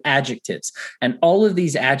described with adjectives. And all of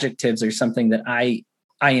these adjectives are something that I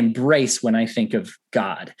embrace when I think of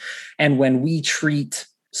God. And when we treat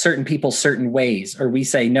certain people certain ways, or we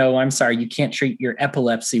say, no, I'm sorry, you can't treat your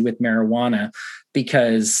epilepsy with marijuana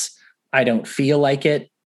because I don't feel like it,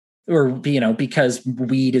 or, because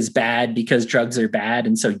weed is bad, because drugs are bad.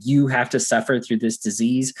 And so you have to suffer through this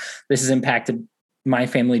disease. This has impacted my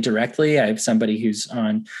family directly. I have somebody who's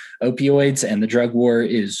on opioids, and the drug war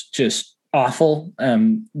is just awful.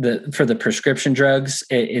 For the prescription drugs,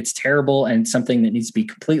 it's terrible and something that needs to be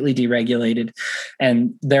completely deregulated.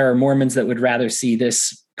 And there are Mormons that would rather see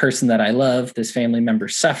this person that I love, this family member,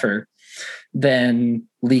 suffer than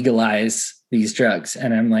legalize these drugs.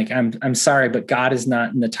 And I'm like, I'm sorry, but God is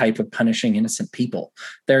not in the type of punishing innocent people.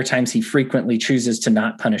 There are times he frequently chooses to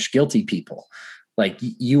not punish guilty people. Like,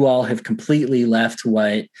 you all have completely left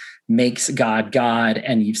what makes God God,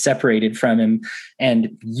 and you've separated from him,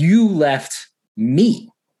 and you left me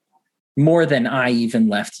more than I even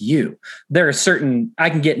left you. There are certain, I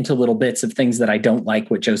can get into little bits of things that I don't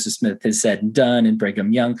like what Joseph Smith has said and done, and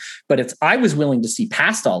Brigham Young, but I was willing to see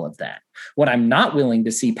past all of that. What I'm not willing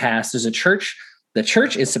to see past is a church. The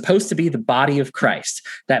church is supposed to be the body of Christ.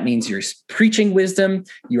 That means you're preaching wisdom,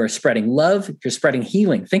 you are spreading love, you're spreading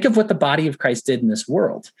healing. Think of what the body of Christ did in this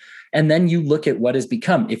world. And then you look at what has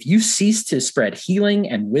become. If you cease to spread healing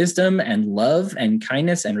and wisdom and love and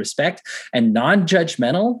kindness and respect and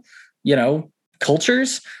non-judgmental,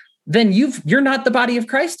 cultures, then you're not the body of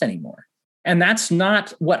Christ anymore. And that's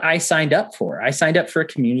not what I signed up for. I signed up for a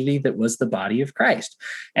community that was the body of Christ.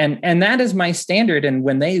 And that is my standard. And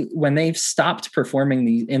when they've stopped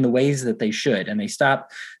performing in the ways that they should, and they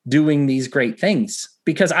stopped doing these great things,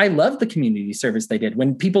 because I love the community service they did.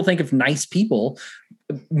 When people think of nice people,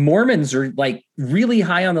 Mormons are like really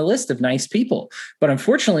high on the list of nice people, but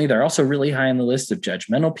unfortunately they're also really high on the list of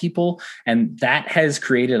judgmental people. And that has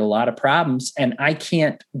created a lot of problems. And I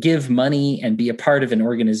can't give money and be a part of an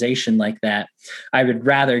organization like that. I would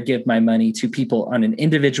rather give my money to people on an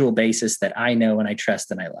individual basis that I know and I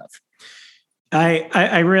trust and I love.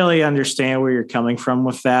 I really understand where you're coming from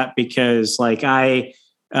with that, because I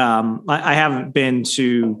haven't been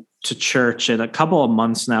to church in a couple of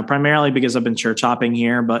months now, primarily because I've been church hopping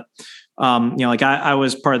here. But, I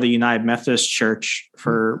was part of the United Methodist Church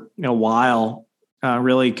for a while,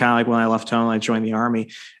 really kind of like when I left home, I joined the Army.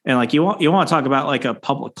 And you want to talk about like a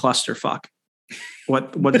public clusterfuck.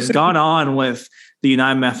 What has gone on with the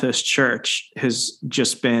United Methodist Church has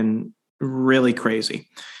just been really crazy.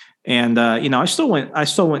 And, I still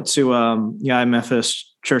went to United Methodist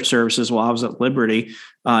church services while I was at Liberty.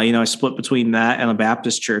 I split between that and a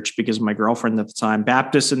Baptist church because of my girlfriend at the time.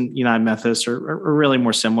 Baptists and United Methodists are really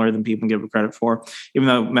more similar than people give it credit for, even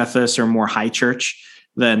though Methodists are more high church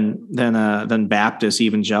than Baptist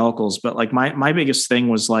evangelicals. But my biggest thing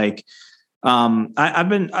was I've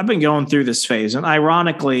been going through this phase, and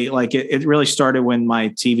ironically, it really started when my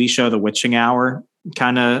TV show, The Witching Hour,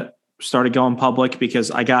 kind of started going public, because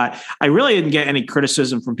I really didn't get any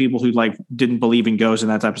criticism from people who didn't believe in ghosts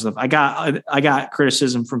and that type of stuff. I got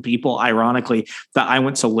criticism from people, ironically, that I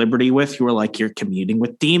went to Liberty with, who were like, you're communing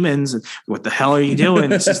with demons, and what the hell are you doing?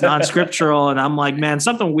 This is non-scriptural. And I'm like, man,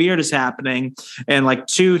 something weird is happening. And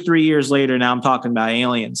 2-3 years later, now I'm talking about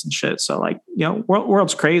aliens and shit. So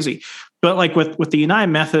world's crazy. But with the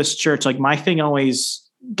United Methodist Church, my thing always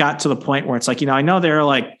got to the point where it's I know there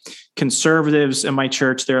are conservatives in my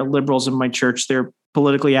church, there are liberals in my church, they're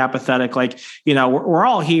politically apathetic. We're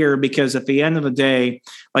all here because at the end of the day,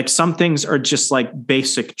 some things are just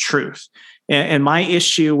basic truth. And my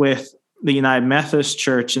issue with the United Methodist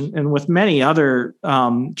Church and with many other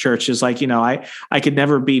churches, like, I could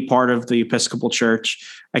never be part of the Episcopal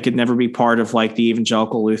Church. I could never be part of like the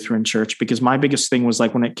Evangelical Lutheran Church, because my biggest thing was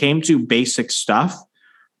like when it came to basic stuff,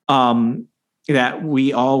 that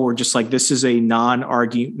we all were just like, this is a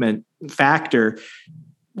non-argument factor.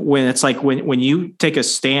 When it's like when you take a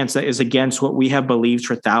stance that is against what we have believed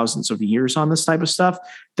for thousands of years on this type of stuff,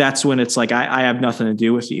 that's when it's like I have nothing to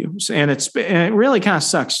do with you. And it really kind of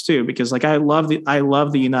sucks too, because like I love the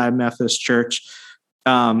United Methodist Church.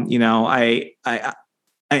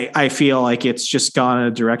 I feel like it's just gone in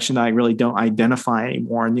a direction that I really don't identify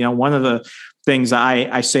anymore. And one of the things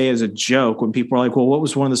I say as a joke when people are like, well, what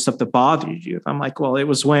was one of the stuff that bothered you? I'm like, well, it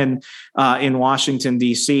was when in Washington,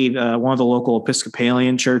 D.C., one of the local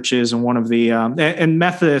Episcopalian churches and one of the and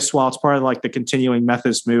Methodist, while it's part of like the continuing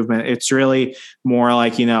Methodist movement, it's really more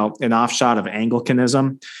like, an offshot of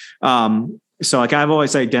Anglicanism. So like I've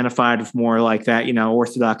always identified with more like that,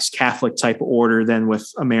 Orthodox Catholic type of order than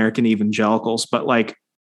with American evangelicals. But like,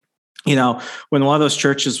 when one of those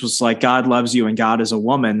churches was like, God loves you and God is a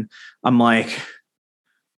woman, I'm like,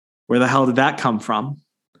 where the hell did that come from?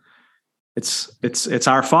 It's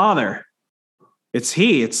our Father. It's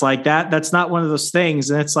He. It's like that. That's not one of those things.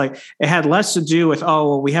 And it's like, it had less to do with,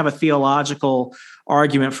 we have a theological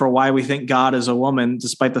argument for why we think God is a woman,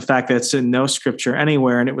 despite the fact that it's in no scripture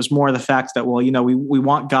anywhere. And it was more the fact that, we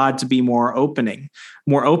want God to be more open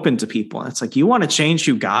to people. And it's like, you want to change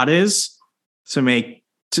who God is to make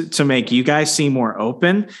you guys seem more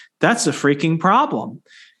open? That's a freaking problem.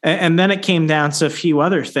 And then it came down to a few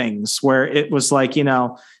other things where it was like, and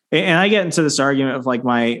I get into this argument of like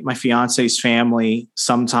my fiance's family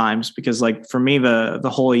sometimes, because like for me, the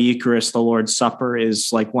Holy Eucharist, the Lord's Supper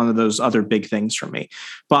is like one of those other big things for me.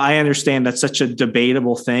 But I understand that's such a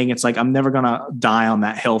debatable thing. It's like, I'm never going to die on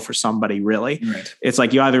that hill for somebody, really. Right. It's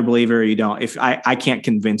like, you either believe it or you don't. If I can't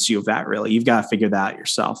convince you of that, really, you've got to figure that out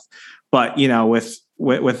yourself. But,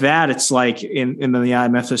 with that, it's like in the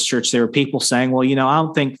United Methodist Church, there were people saying, well, I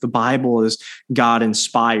don't think the Bible is God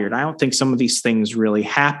inspired. I don't think some of these things really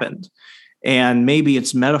happened. And maybe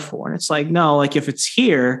it's metaphor. And it's like, no, like if it's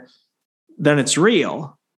here, then it's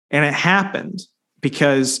real. And it happened.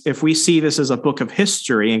 Because if we see this as a book of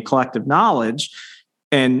history and collective knowledge,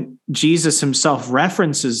 and Jesus himself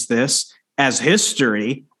references this as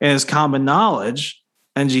history and as common knowledge,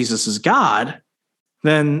 and Jesus is God,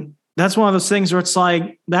 then that's one of those things where it's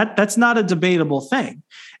like that's not a debatable thing.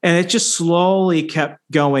 And it just slowly kept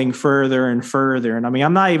going further and further. And I mean,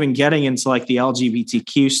 I'm not even getting into like the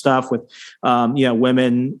LGBTQ stuff with,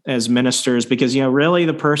 women as ministers, because, really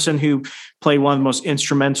the person who played one of the most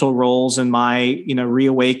instrumental roles in my,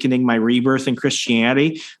 reawakening, my rebirth in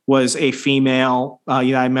Christianity was a female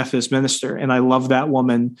United Methodist minister. And I love that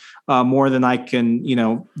woman more than I can,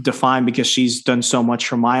 define, because she's done so much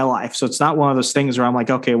for my life. So it's not one of those things where I'm like,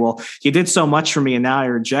 okay, well, you did so much for me and now I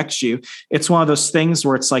reject you. It's one of those things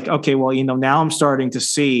where it's like, okay, well, now I'm starting to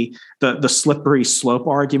see the slippery slope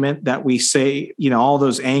argument that we say, all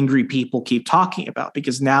those angry people keep talking about,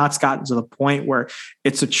 because now it's gotten to the point where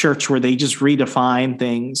it's a church where they just redefine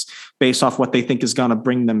things based off what they think is going to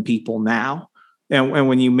bring them people now. And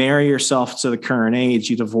when you marry yourself to the current age,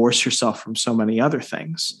 you divorce yourself from so many other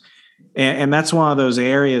things. And that's one of those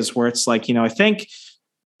areas where it's like,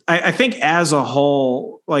 I think as a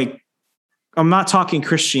whole, like, I'm not talking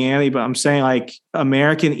Christianity, but I'm saying like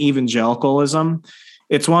American evangelicalism.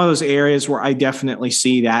 It's one of those areas where I definitely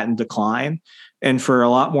see that in decline. And for a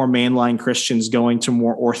lot more mainline Christians going to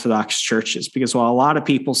more Orthodox churches, because while a lot of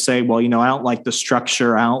people say, well, I don't like the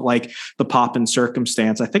structure, I don't like the pomp and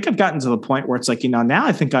circumstance, I think I've gotten to the point where it's like, now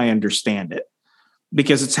I think I understand it,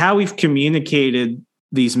 because it's how we've communicated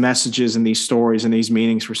these messages and these stories and these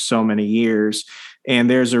meanings for so many years. And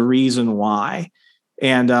there's a reason why.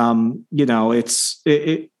 And, I'm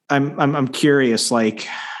curious, like,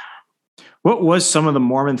 what was some of the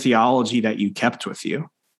Mormon theology that you kept with you?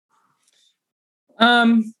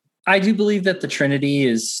 I do believe that the Trinity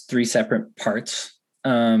is three separate parts.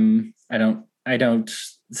 There's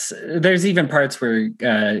even parts where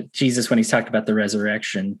Jesus, when he's talked about the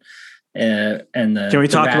resurrection and can we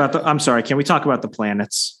talk about the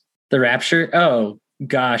planets? The rapture? Oh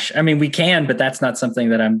gosh. I mean, we can, but that's not something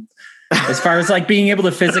that I'm, as far as like being able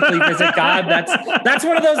to physically visit God, that's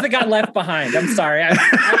one of those that got left behind. I'm sorry. I'm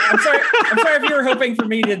sorry if you were hoping for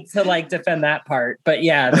me to like defend that part, but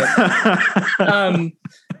yeah.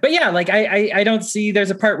 But yeah, like I don't see.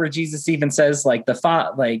 There's a part where Jesus even says like the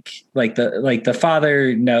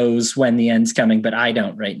Father knows when the end's coming, but I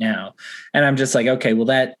don't right now. And I'm just like, okay, well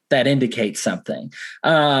that indicates something.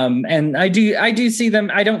 And I do see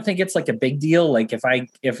them. I don't think it's like a big deal. Like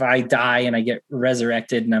if I die and I get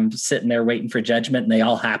resurrected and I'm sitting there waiting for judgment and they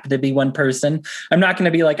all happen to be one person, I'm not going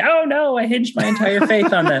to be like, oh no, I hinged my entire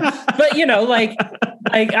faith on them. But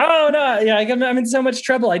like, oh no, yeah, I'm in so much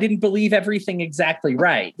trouble. I didn't believe everything exactly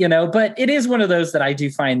right, but it is one of those that I do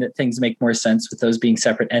find that things make more sense with those being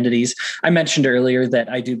separate entities. I mentioned earlier that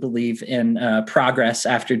I do believe in progress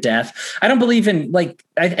after death. I don't believe in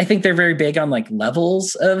I think they're very big on like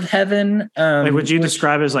levels of heaven. Would you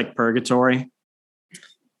describe it as like purgatory?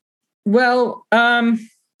 Well,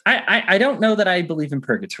 I don't know that I believe in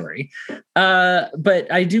purgatory,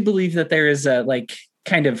 but I do believe that there is a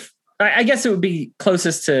kind of, I guess it would be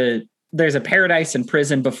closest to, there's a paradise and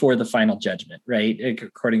prison before the final judgment, right?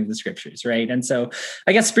 According to the scriptures, right? And so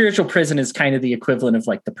I guess spiritual prison is kind of the equivalent of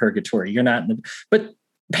like the purgatory. You're not but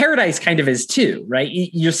paradise kind of is too, right?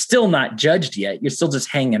 You're still not judged yet. You're still just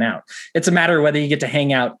hanging out. It's a matter of whether you get to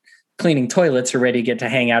hang out cleaning toilets or whether you get to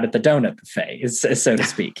hang out at the donut buffet, so to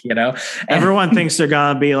speak, Everyone thinks they're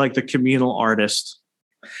going to be like the communal artist.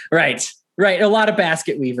 Right. A lot of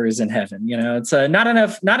basket weavers in heaven, it's not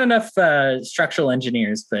enough structural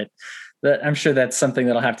engineers, but I'm sure that's something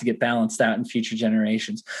that'll have to get balanced out in future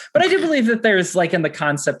generations. But I do believe that there's like in the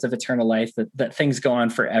concept of eternal life that things go on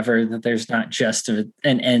forever, that there's not just an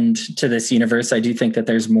end to this universe. I do think that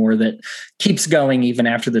there's more that keeps going even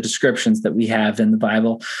after the descriptions that we have in the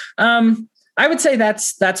Bible. I would say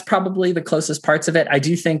that's probably the closest parts of it. I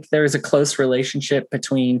do think there is a close relationship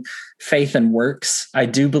between faith and works. I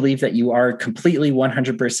do believe that you are completely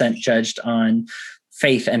 100% judged on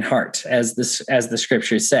faith and heart, as the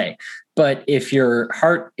scriptures say. But if your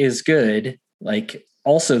heart is good, like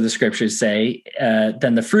also the scriptures say,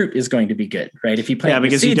 then the fruit is going to be good, right? If you plant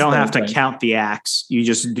because you don't have to count the acts. You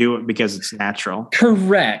just do it because it's natural.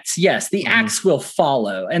 Correct. Yes, the acts will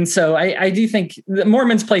follow. And so I do think the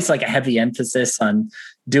Mormons place like a heavy emphasis on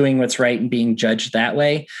doing what's right and being judged that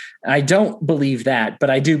way. I don't believe that, but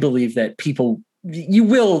I do believe that you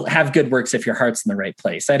will have good works if your heart's in the right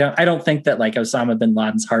place. I don't think that like Osama bin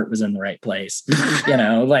Laden's heart was in the right place,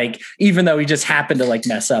 even though he just happened to like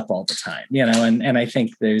mess up all the time, and I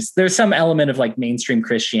think there's some element of like mainstream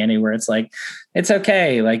Christianity where it's like, it's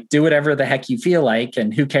okay, like do whatever the heck you feel like.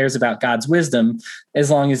 And who cares about God's wisdom as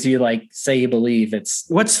long as you like say you believe it's.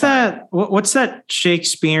 What's that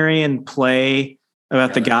Shakespearean play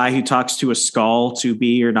about the guy who talks to a skull to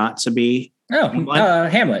be or not to be?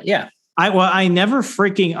 Hamlet. Yeah. I never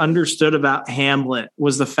freaking understood about Hamlet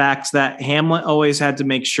was the fact that Hamlet always had to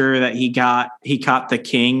make sure that he caught the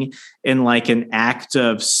king in like an act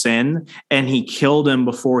of sin and he killed him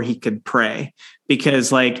before he could pray,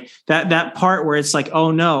 because like that part where it's like,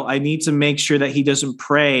 oh no, I need to make sure that he doesn't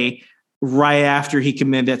pray right after he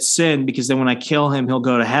committed that sin, because then when I kill him, he'll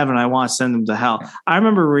go to heaven. I want to send him to hell. I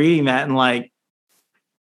remember reading that in like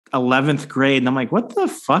 11th grade and I'm like, what the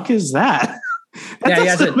fuck is that? That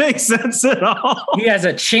doesn't make sense at all. He has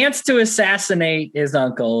a chance to assassinate his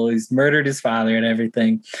uncle. He's murdered his father and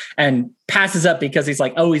everything, and passes up because he's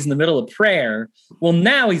like, oh, he's in the middle of prayer. Well,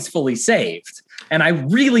 now he's fully saved. And I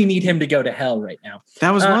really need him to go to hell right now.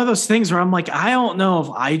 That was one of those things where I'm like, I don't know if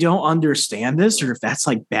I don't understand this or if that's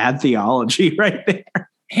like bad theology right there.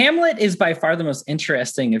 Hamlet is by far the most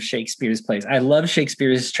interesting of Shakespeare's plays. I love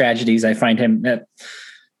Shakespeare's tragedies. I find him...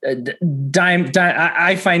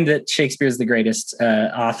 I find that Shakespeare is the greatest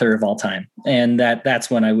author of all time, and that's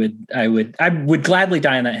when I would gladly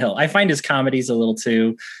die on that hill. I find his comedies a little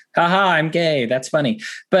too, haha, I'm gay. That's funny,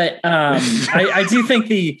 but I do think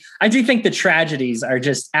the tragedies are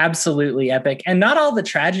just absolutely epic, and not all the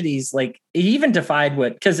tragedies like he even defied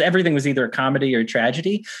because everything was either a comedy or a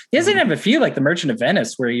tragedy. He doesn't have a few like The Merchant of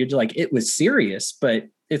Venice where you're like it was serious, but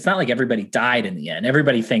it's not like everybody died in the end.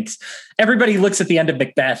 Everybody looks at the end of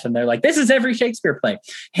Macbeth and they're like, this is every Shakespeare play.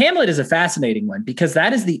 Hamlet is a fascinating one because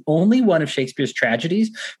that is the only one of Shakespeare's tragedies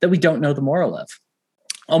that we don't know the moral of.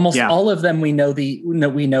 Almost all of them, we know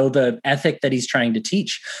the ethic that he's trying to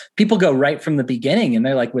teach. People go right from the beginning and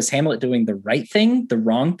they're like, was Hamlet doing the right thing, the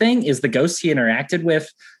wrong thing? Is the ghost he interacted with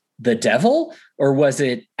the devil, or was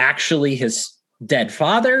it actually his dead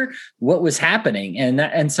father? What was happening?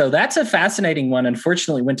 And so that's a fascinating one.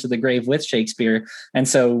 Unfortunately, went to the grave with Shakespeare. And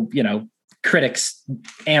so, critics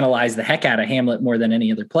analyze the heck out of Hamlet more than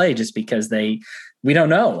any other play, just because we don't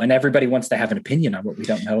know. And everybody wants to have an opinion on what we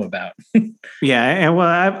don't know about. Yeah. And what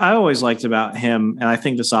I always liked about him, and I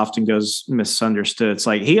think this often goes misunderstood. It's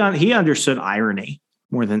like he understood irony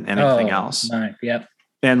more than anything else. Right. Yep.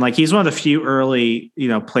 And like, he's one of the few early,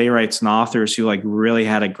 playwrights and authors who like really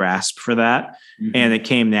had a grasp for that. Mm-hmm. And it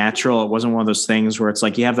came natural. It wasn't one of those things where it's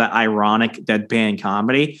like, you have that ironic deadpan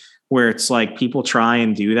comedy where it's like people try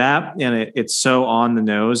and do that. And it's so on the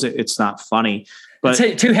nose. It's not funny, but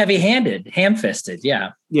it's too heavy handed, ham fisted.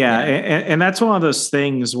 Yeah. Yeah. And that's one of those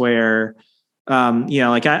things where,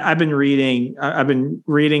 like I've been reading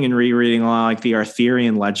and rereading a lot like the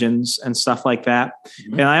Arthurian legends and stuff like that.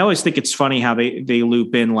 Mm-hmm. And I always think it's funny how they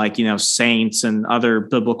loop in like, saints and other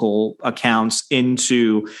biblical accounts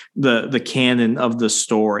into the canon of the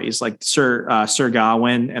stories, like Sir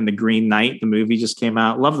Gawain and the Green Knight. The movie just came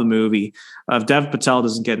out. Love the movie. If Dev Patel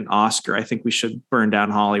doesn't get an Oscar, I think we should burn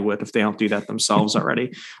down Hollywood if they don't do that themselves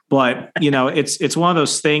already. But, it's one of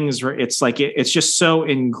those things where it's like, it's just so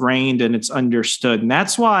ingrained and it's understood. And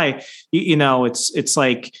that's why, it's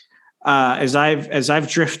like, as I've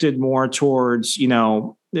drifted more towards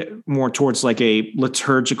like a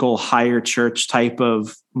liturgical higher church type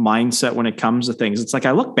of mindset when it comes to things. It's like,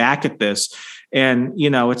 I look back at this and,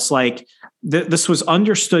 it's like, this was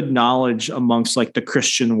understood knowledge amongst like the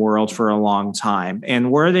Christian world for a long time.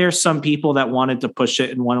 And were there some people that wanted to push it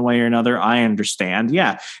in one way or another? I understand.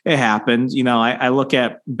 Yeah, it happened. I look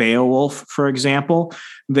at Beowulf, for example.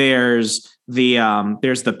 There's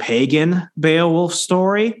the pagan Beowulf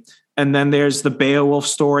story. And then there's the Beowulf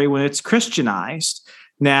story when it's Christianized.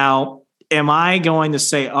 Now, am I going to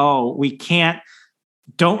say, don't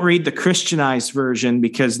read the Christianized version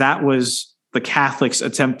because that was the Catholics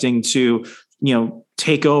attempting to,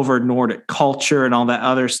 take over Nordic culture and all that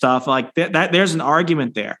other stuff like that? There's an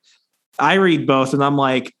argument there. I read both and I'm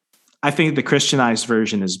like, I think the Christianized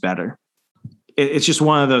version is better. It's just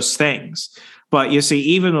one of those things. But you see,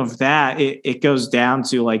 even with that, it goes down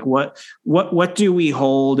to like, what do we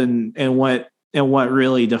hold and what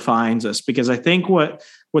really defines us? Because I think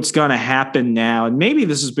what's going to happen now, and maybe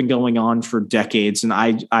this has been going on for decades, and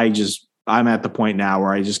I'm at the point now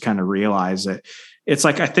where I just kind of realize it. It's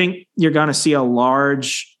like, I think you're going to see a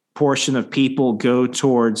large portion of people go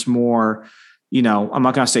towards more, I'm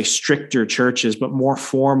not going to say stricter churches, but more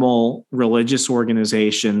formal religious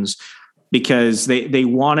organizations, because they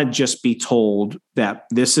want to just be told that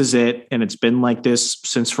this is it. And it's been like this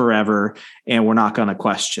since forever. And we're not going to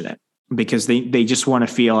question it, because they just want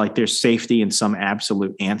to feel like there's safety in some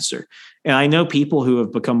absolute answer. And I know people who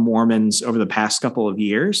have become Mormons over the past couple of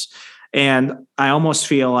years. And I almost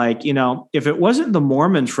feel like, if it wasn't the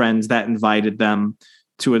Mormon friends that invited them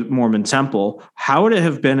to a Mormon temple, how would it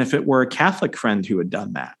have been if it were a Catholic friend who had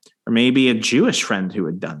done that? Or maybe a Jewish friend who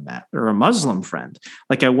had done that, or a Muslim friend?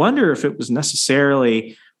 Like, I wonder if it was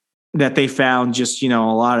necessarily that they found just, a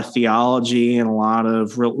lot of theology and a lot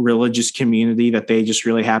of religious community that they just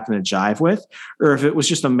really happen to jive with, or if it was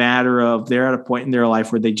just a matter of they're at a point in their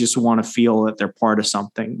life where they just want to feel that they're part of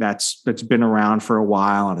something that's been around for a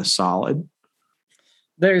while and is solid.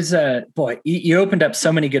 There's you opened up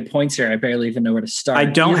so many good points here. I barely even know where to start. I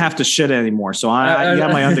don't have to shit anymore. So you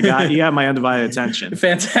have my undivided attention.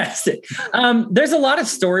 Fantastic. There's a lot of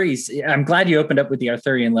stories. I'm glad you opened up with the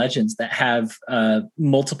Arthurian legends that have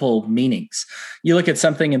multiple meanings. You look at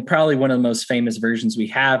something, and probably one of the most famous versions we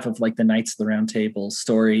have of like the Knights of the Round Table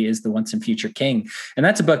story is the Once and Future King. And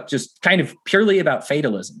that's a book just kind of purely about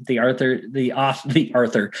fatalism. The author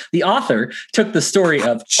took the story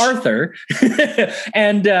of Arthur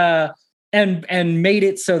and made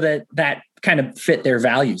it so that kind of fit their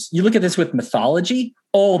values. You look at this with mythology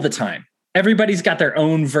all the time. Everybody's got their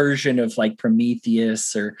own version of like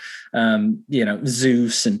Prometheus or,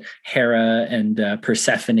 Zeus and Hera and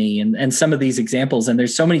Persephone and some of these examples. And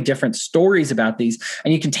there's so many different stories about these,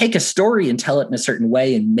 and you can take a story and tell it in a certain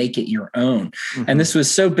way and make it your own. Mm-hmm. And this was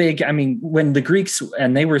so big. I mean, when the Greeks,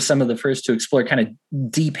 and they were some of the first to explore kind of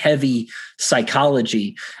deep, heavy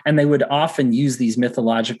psychology, and they would often use these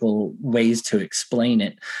mythological ways to explain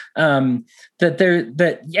it. And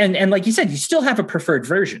like you said, you still have a preferred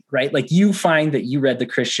version, right? Like you find that you read the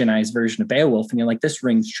Christianized version of Beowulf and you're like, this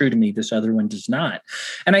rings true to me. This other one does not.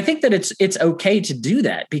 And I think that it's okay to do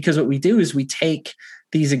that, because what we do is we take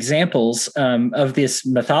these examples of these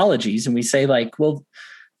mythologies and we say like, well,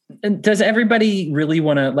 does everybody really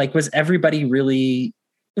want to, like, was everybody really,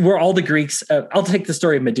 were all the Greeks, I'll take the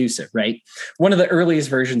story of Medusa, right? One of the earliest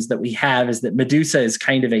versions that we have is that Medusa is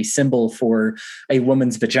kind of a symbol for a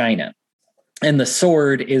woman's vagina. And the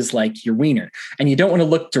sword is like your wiener. And you don't want to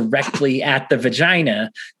look directly at the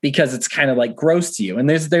vagina because it's kind of like gross to you. And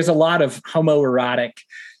there's a lot of homoerotic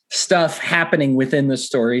stuff happening within the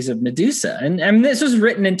stories of Medusa. And this was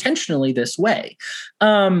written intentionally this way.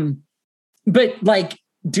 But like,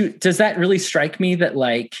 does that really strike me that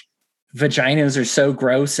like vaginas are so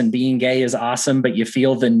gross and being gay is awesome, but you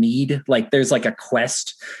feel the need, like there's like a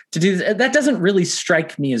quest to do this. That doesn't really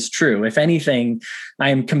strike me as true. If anything, I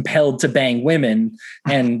am compelled to bang women,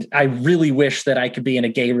 and I really wish that I could be in a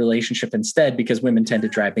gay relationship instead, because women tend to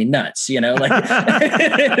drive me nuts, like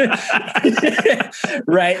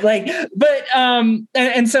right. Like, but,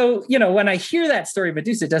 and so, when I hear that story of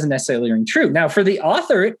Medusa, it doesn't necessarily ring true. Now for the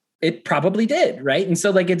author, it probably did, right? And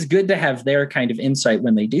so it's good to have their kind of insight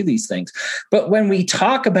when they do these things. But when we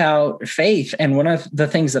talk about faith, and one of the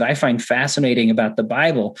things that I find fascinating about the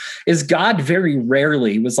Bible is God very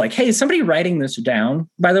rarely was like, hey, is somebody writing this down?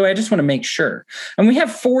 By the way, I just want to make sure. And we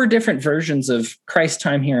have 4 different versions of Christ's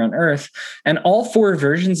time here on earth. And all 4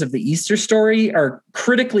 versions of the Easter story are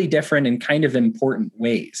critically different in kind of important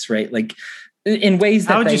ways, right? Like in ways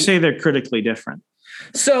that How would you say they're critically different?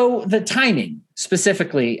 So the timing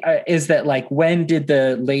specifically is that, like, when did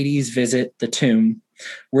the ladies visit the tomb?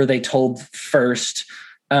 Were they told first?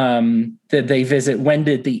 Did they visit? When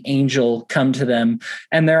did the angel come to them?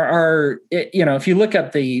 And there are, if you look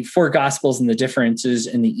up the 4 gospels and the differences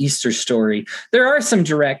in the Easter story, there are some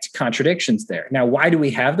direct contradictions there. Now, why do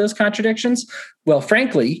we have those contradictions? Well,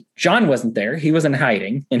 frankly, John wasn't there. He was in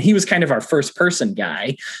hiding, and he was kind of our first person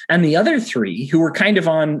guy. And the other 3, who were kind of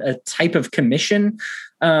on a type of commission,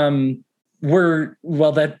 that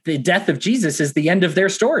the death of Jesus is the end of their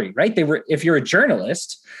story, right? If you're a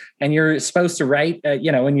journalist and you're supposed to write,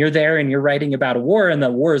 and you're there and you're writing about a war and the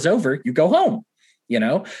war is over, you go home,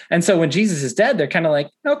 And so when Jesus is dead, they're kind of like,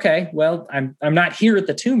 okay, well, I'm not here at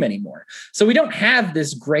the tomb anymore. So we don't have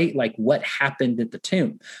this great, like, what happened at the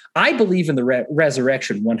tomb. I believe in the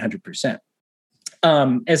resurrection 100%.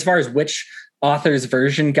 As far as which author's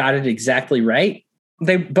version got it exactly right,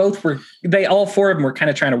 all 4 of them were kind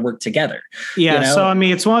of trying to work together. Yeah. So, I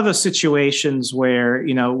mean, it's one of those situations where,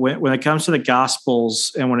 when it comes to the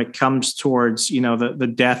Gospels and when it comes towards,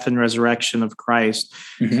 the death and resurrection of Christ,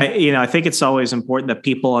 I think it's always important that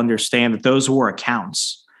people understand that those were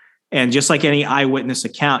accounts. And just like any eyewitness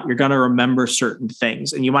account, you're going to remember certain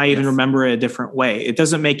things, and you might even remember it a different way. It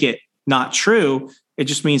doesn't make it not true. It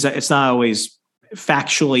just means that it's not always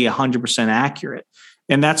factually 100% accurate.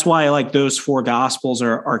 And that's why, like, those 4 gospels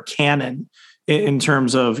are canon in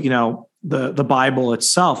terms of, the Bible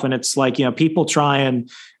itself. And it's like, people try and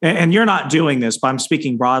you're not doing this, but I'm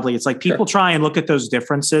speaking broadly. It's like people try and look at those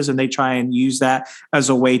differences and they try and use that as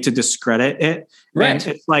a way to discredit it. Right. And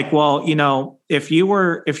it's like, well, if you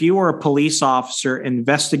were a police officer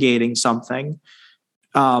investigating something,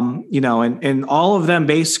 and all of them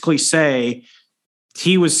basically say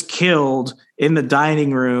he was killed in the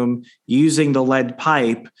dining room using the lead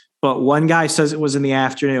pipe, but one guy says it was in the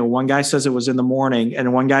afternoon, one guy says it was in the morning,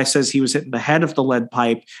 and one guy says he was hitting the head of the lead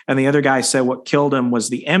pipe, and the other guy said what killed him was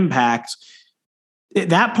the impact.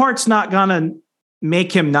 That part's not going to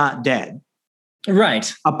make him not dead.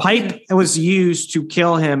 Right. A pipe was used to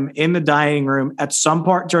kill him in the dining room at some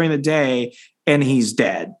part during the day, and he's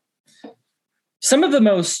dead. Some of the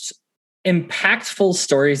most impactful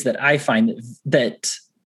stories that I find that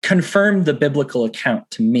confirm the biblical account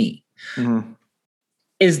to me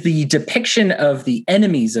is the depiction of the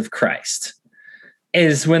enemies of Christ.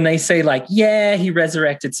 Is when they say, like, yeah, he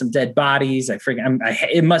resurrected some dead bodies.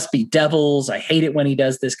 It must be devils. I hate it when he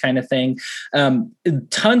does this kind of thing.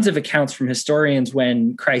 Tons of accounts from historians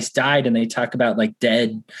when Christ died, and they talk about, like,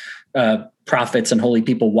 dead prophets and holy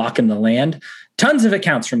people walking the land. Tons of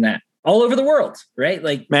accounts from that all over the world, right?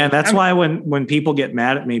 Like, man, that's why when people get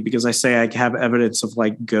mad at me because I say I have evidence of,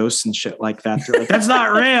 like, ghosts and shit like that, they're like, that's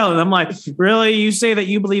not real. And I'm like, really? You say that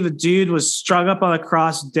you believe a dude was strung up on a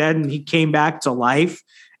cross dead and he came back to life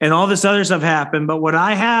and all this other stuff happened, but what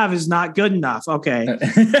I have is not good enough. Okay.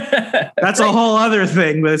 That's a whole other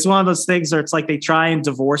thing, but it's one of those things where it's like they try and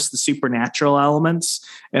divorce the supernatural elements.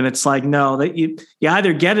 And it's like, no, that you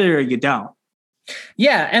either get it or you don't.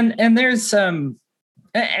 Yeah. And there's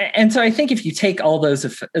and so I think if you take all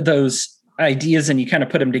those ideas and you kind of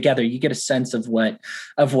put them together, you get a sense of what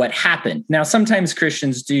happened. Now, sometimes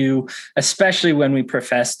Christians do, especially when we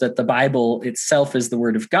profess that the Bible itself is the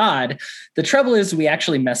word of God. The trouble is we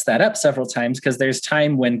actually mess that up several times, because there's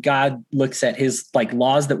time when God looks at his, like,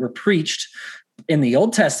 laws that were preached in the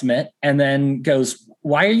Old Testament and then goes,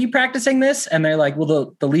 why are you practicing this? And they're like,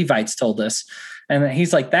 well, the Levites told us. And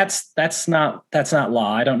he's like, that's not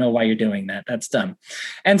law. I don't know why you're doing that. That's dumb.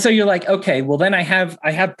 And so you're like, okay, well, then I have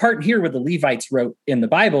part here where the Levites wrote in the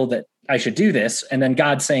Bible that I should do this. And then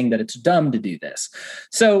God saying that it's dumb to do this.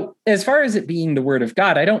 So as far as it being the word of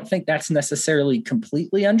God, I don't think that's necessarily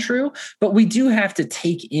completely untrue, but we do have to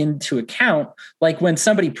take into account, like, when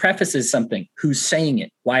somebody prefaces something, who's saying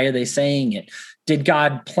it? Why are they saying it? did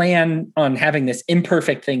God plan on having this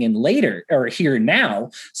imperfect thing in later or here now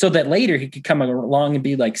so that later he could come along and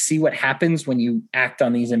be like, see what happens when you act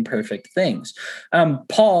on these imperfect things?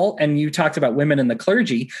 Paul, and you talked about women in the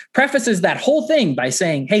clergy, prefaces that whole thing by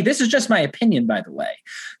saying, hey, this is just my opinion, by the way,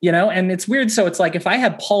 and it's weird. So it's like, if I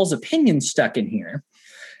have Paul's opinion stuck in here,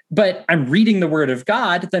 but I'm reading the word of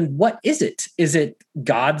God, then what is it? Is it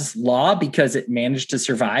God's law because it managed to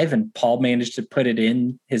survive and Paul managed to put it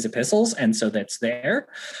in his epistles, and so that's there?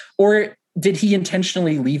 Or did he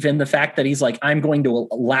intentionally leave in the fact that he's like, I'm going to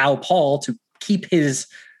allow Paul to keep his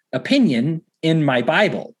opinion in my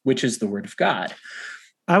Bible, which is the word of God?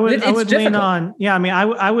 I would lean on,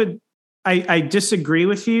 I disagree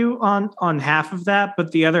with you on half of that,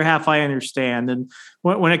 but the other half I understand. And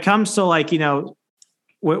when it comes to like,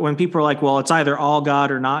 when people are like, well, it's either all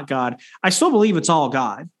God or not God, I still believe it's all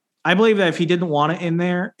God. I believe that if he didn't want it in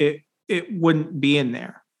there, it wouldn't be in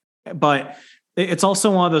there. But it's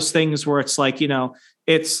also one of those things where it's like,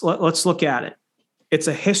 let's look at it. It's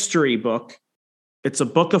a history book. It's a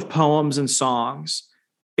book of poems and songs.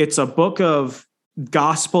 It's a book of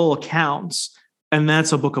gospel accounts. And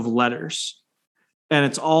that's a book of letters. And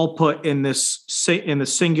it's all put in the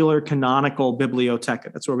singular canonical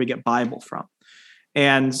biblioteca. That's where we get Bible from.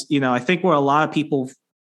 And, I think where a lot of people,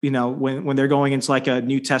 when they're going into like a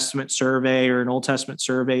New Testament survey or an Old Testament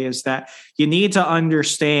survey, is that you need to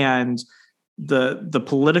understand the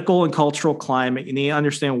political and cultural climate. You need to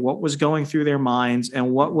understand what was going through their minds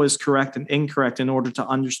and what was correct and incorrect in order to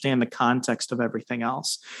understand the context of everything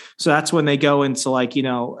else. So that's when they go into like,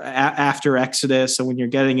 after Exodus, and when you're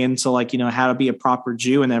getting into like, how to be a proper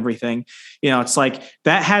Jew and everything, it's like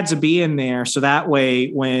that had to be in there. So that way,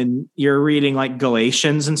 when you're reading like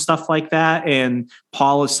Galatians and stuff like that, and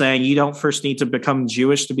Paul is saying you don't first need to become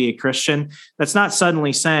Jewish to be a Christian, that's not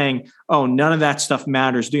suddenly saying, oh, none of that stuff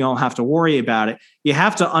matters. You don't have to worry about it. You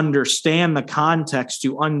have to understand the context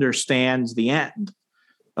to understand the end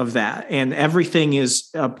of that. And everything is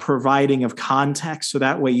a providing of context. So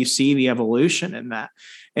that way you see the evolution in that.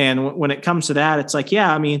 And when it comes to that, it's like,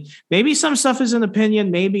 maybe some stuff is an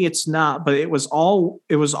opinion, maybe it's not, but it was all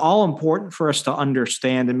important for us to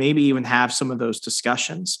understand and maybe even have some of those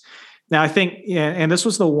discussions. Now, I think, and this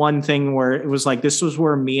was the one thing where it was like, this was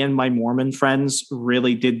where me and my Mormon friends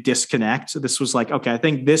really did disconnect. So this was like, okay, I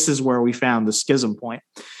think this is where we found the schism point.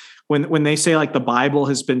 When they say like the Bible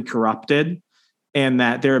has been corrupted and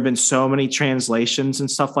that there have been so many translations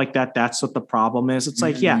and stuff like that, that's what the problem is. It's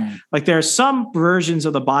like, like there are some versions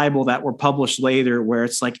of the Bible that were published later where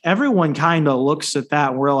it's like, everyone kind of looks at that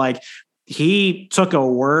and we're like, he took a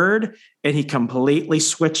word and he completely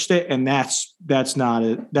switched it. And that's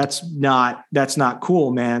not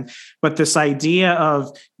cool, man. But this idea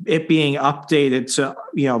of it being updated to,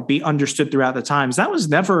 be understood throughout the times, that was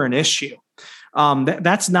never an issue.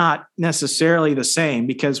 That's not necessarily the same,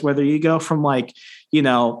 because whether you go from like,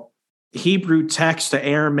 Hebrew text to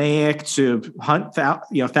Aramaic to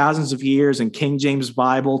thousands of years and King James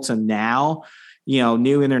Bible to now,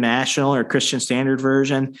 New International or Christian Standard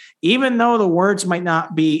Version, even though the words might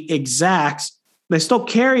not be exact, they still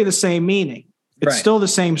carry the same meaning. It's still the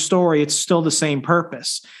same story. It's still the same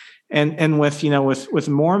purpose. And with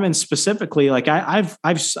Mormon specifically, like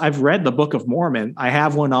I've read the Book of Mormon. I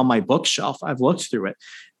have one on my bookshelf. I've looked through it.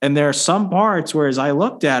 And there are some parts where as I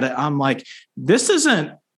looked at it, I'm like, this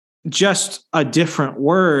isn't just a different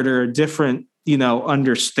word or a different,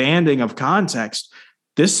 understanding of context.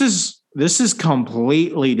 This is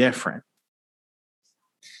completely different.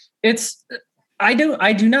 I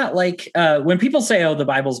do not like when people say, oh, the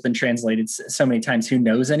Bible's been translated so many times, who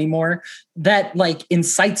knows anymore? That like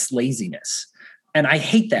incites laziness. And I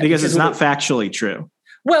hate that. Because it's not factually true.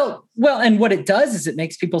 Well, and what it does is it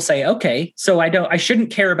makes people say, okay, so I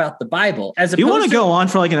shouldn't care about the Bible. As you want to go on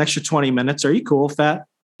for like an extra 20 minutes? Are you cool with that?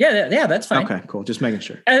 Yeah, that's fine. Okay, cool. Just making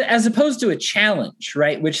sure. As opposed to a challenge,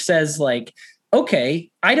 right? Which says like, okay,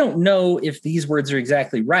 I don't know if these words are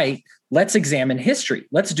exactly right. Let's examine history.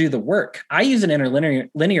 Let's do the work. I use an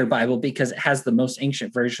interlinear Bible because it has the most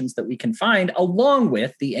ancient versions that we can find, along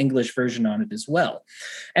with the English version on it as well.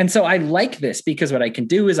 And so I like this because what I can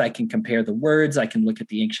do is I can compare the words. I can look at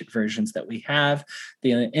the ancient versions that we have.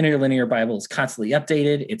 The interlinear Bible is constantly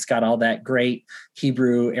updated. It's got all that great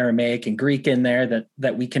Hebrew, Aramaic, and Greek in there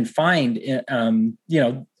that we can find,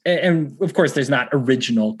 and of course, there's not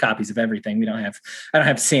original copies of everything. I don't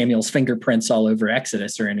have Samuel's fingerprints all over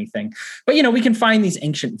Exodus or anything. But, we can find these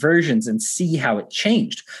ancient versions and see how it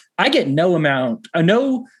changed. I get no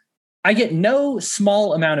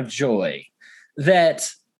small amount of joy that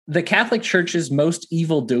the Catholic Church's most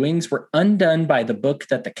evil doings were undone by the book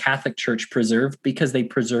that the Catholic Church preserved because they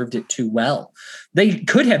preserved it too well. They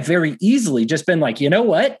could have very easily just been like, you know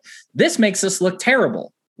what? This makes us look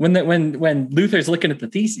terrible. When Luther's looking at the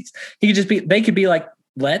theses, they could be like,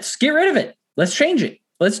 let's get rid of it. Let's change it.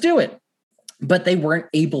 Let's do it. But they weren't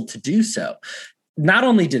able to do so. Not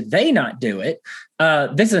only did they not do it,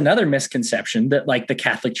 this is another misconception that like the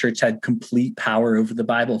Catholic Church had complete power over the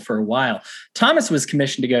Bible for a while. Thomas was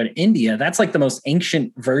commissioned to go to India. That's like the most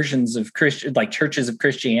ancient versions of churches of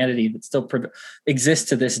Christianity that still exist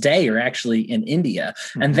to this day are actually in India.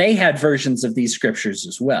 Mm-hmm. And they had versions of these scriptures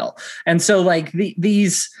as well. And so like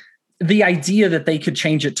the idea that they could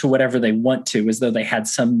change it to whatever they want to, as though they had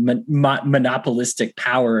some monopolistic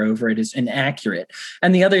power over it, is inaccurate.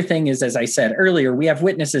 And the other thing is, as I said earlier, we have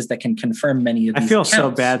witnesses that can confirm many of these. I feel accounts. So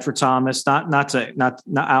bad for Thomas. Not. I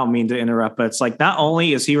don't mean to interrupt, but it's like not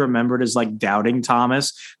only is he remembered as like doubting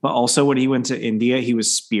Thomas, but also when he went to India, he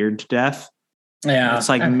was speared to death. Yeah, it's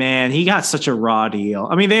like, man, he got such a raw deal.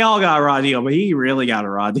 I mean, they all got a raw deal, but he really got a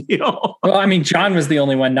raw deal. Well, I mean, John was the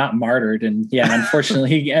only one not martyred, and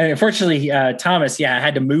unfortunately, Thomas,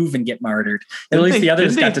 had to move and get martyred. At least the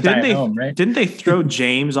others got to die at home, right? Didn't they throw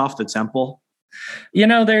James off the temple?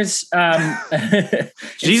 There's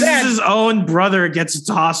Jesus' own brother gets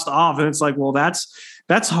tossed off, and it's like, well, that's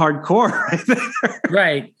hardcore, right there.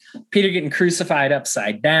 Right, Peter getting crucified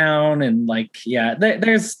upside down, and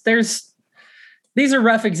there's. These are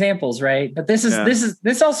rough examples, right? But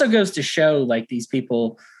this also goes to show like these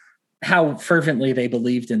people how fervently they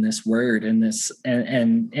believed in this word and this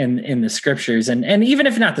and in the scriptures and even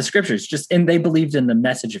if not the scriptures, and they believed in the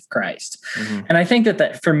message of Christ. Mm-hmm. And I think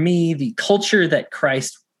that for me, the culture that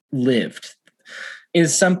Christ lived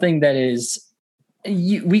is something that is.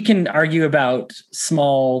 We can argue about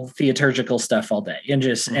small theaturgical stuff all day and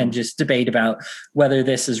just debate about whether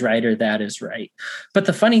this is right or that is right. But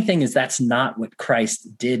the funny thing is that's not what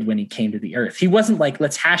Christ did when he came to the earth. He wasn't like,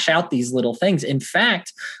 let's hash out these little things. In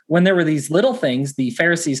fact, when there were these little things, the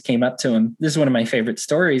Pharisees came up to him. This is one of my favorite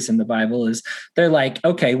stories in the Bible is they're like,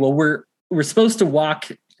 okay, well, we're supposed to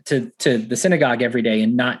walk to the synagogue every day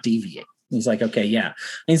and not deviate. And he's like, okay, yeah. And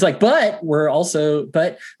he's like, but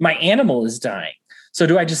my animal is dying. So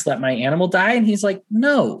do I just let my animal die? And he's like,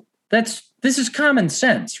 no, this is common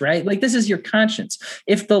sense, right? Like this is your conscience.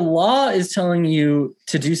 If the law is telling you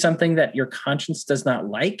to do something that your conscience does not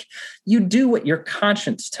like, you do what your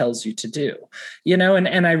conscience tells you to do,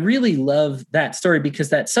 and I really love that story because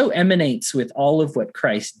that so emanates with all of what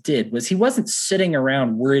Christ did was he wasn't sitting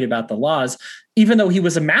around worried about the laws, even though he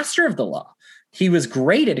was a master of the law. He was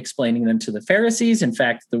great at explaining them to the Pharisees. In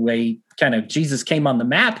fact, the way kind of Jesus came on the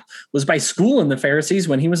map was by schooling the Pharisees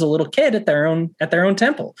when he was a little kid at their own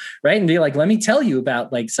temple, right? And be like, let me tell you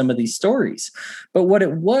about like some of these stories. But what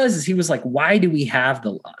it was is he was like, why do we have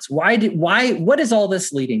the laws? What is all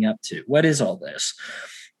this leading up to? What is all this?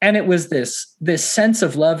 And it was this sense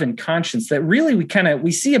of love and conscience that really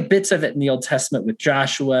we see a bits of it in the Old Testament with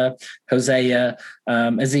Joshua, Hosea,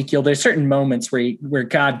 Ezekiel. There's certain moments where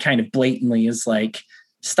God kind of blatantly is like,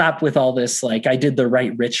 stop with all this, like I did the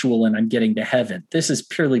right ritual and I'm getting to heaven. This is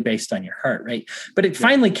purely based on your heart, right? But it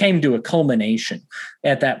finally came to a culmination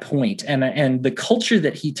at that point. And the culture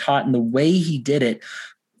that he taught and the way he did it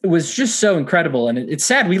was just so incredible. And it's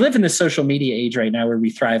sad. We live in this social media age right now where we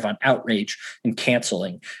thrive on outrage and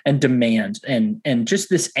canceling and demand and just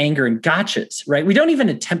this anger and gotchas, right? We don't even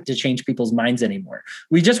attempt to change people's minds anymore.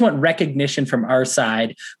 We just want recognition from our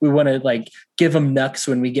side. We want to like give them nucks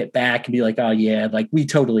when we get back and be like, oh yeah, like we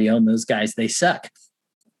totally own those guys. They suck.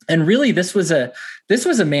 And really, this was a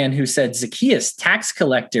man who said Zacchaeus, tax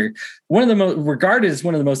collector, one of the most regarded as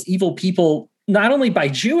one of the most evil people, not only by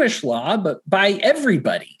Jewish law, but by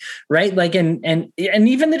everybody, right? Like, and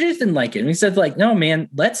even the Jews didn't like it. And he said, like, no, man,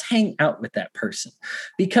 let's hang out with that person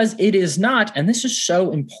because it is not, and this is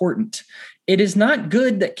so important, it is not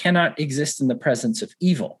good that cannot exist in the presence of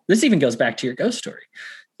evil. This even goes back to your ghost story.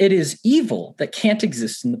 It is evil that can't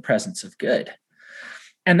exist in the presence of good.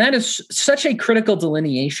 And that is such a critical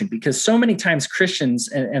delineation because so many times Christians,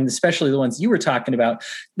 and especially the ones you were talking about,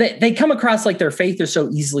 they come across like their faith is so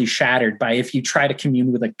easily shattered by if you try to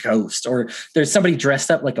commune with a ghost or there's somebody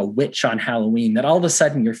dressed up like a witch on Halloween, that all of a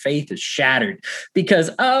sudden your faith is shattered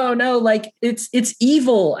because, oh no, like it's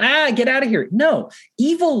evil. Get out of here. No,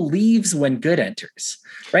 evil leaves when good enters,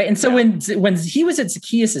 right? And so when he was at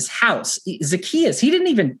Zacchaeus' house, Zacchaeus, he didn't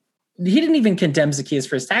even condemn Zacchaeus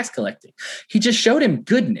for his tax collecting. He just showed him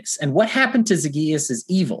goodness. And what happened to Zacchaeus is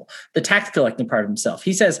evil, the tax collecting part of himself.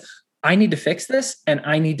 He says, I need to fix this and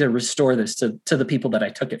I need to restore this to the people that I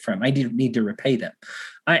took it from. I need to repay them.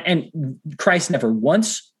 And Christ never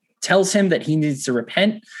once tells him that he needs to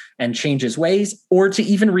repent and change his ways, or to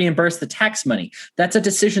even reimburse the tax money. That's a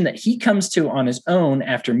decision that he comes to on his own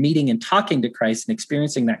after meeting and talking to Christ and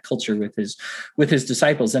experiencing that culture with his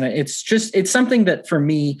disciples. And it's something that, for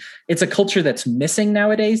me, it's a culture that's missing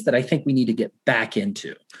nowadays that I think we need to get back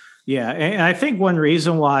into. Yeah. And I think one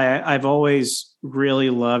reason why I've always really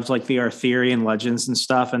loved like the Arthurian legends and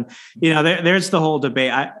stuff. And, there's the whole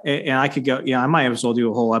debate. I could go, I might as well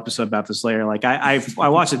do a whole episode about this later. Like I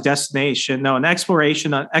watched an Expedition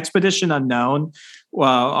Unknown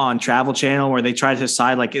on Travel Channel, where they try to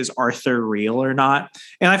decide like, is Arthur real or not?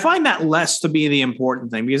 And I find that less to be the important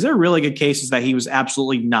thing, because there are really good cases that he was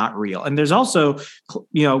absolutely not real. And there's also,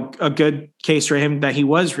 a good case for him that he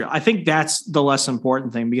was real. I think that's the less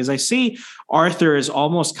important thing, because I see Arthur as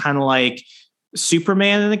almost kind of like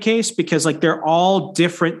Superman in the case, because like they're all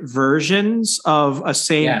different versions of a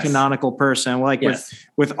same canonical person. Like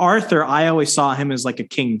with Arthur, I always saw him as like a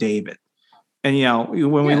King David. And,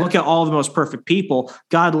 when we look at all the most perfect people,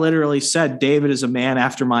 God literally said, David is a man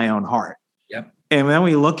after my own heart. Yep. And then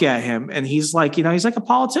we look at him and he's like, he's like a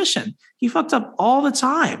politician. He fucked up all the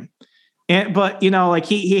time. But like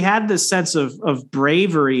he had this sense of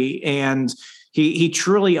bravery, and he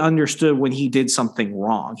truly understood when he did something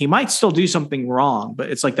wrong. He might still do something wrong,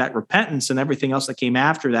 but it's like that repentance and everything else that came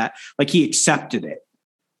after that. Like he accepted it.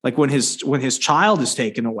 Like when his child is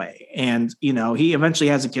taken away, and, he eventually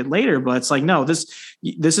has a kid later, but it's like, no, this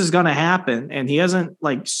is going to happen. And he doesn't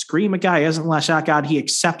like scream at God. He doesn't lash out God. He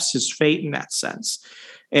accepts his fate in that sense.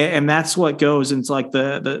 And that's what goes into like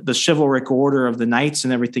the chivalric order of the knights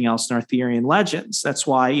and everything else in Arthurian legends. That's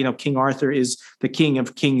why, King Arthur is the king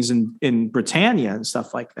of kings in Britannia and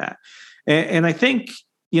stuff like that. And I think,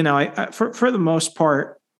 for the most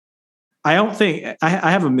part, I don't think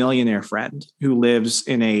I have a millionaire friend who lives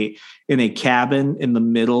in a cabin in the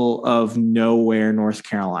middle of nowhere, North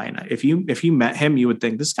Carolina. If you met him, you would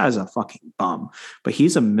think this guy's a fucking bum, but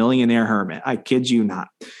he's a millionaire hermit. I kid you not.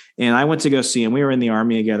 And I went to go see him. We were in the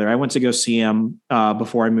Army together. I went to go see him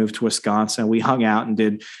before I moved to Wisconsin. We hung out and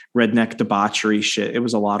did redneck debauchery shit. It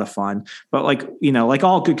was a lot of fun. But like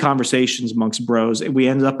all good conversations amongst bros, we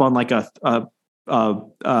ended up on like a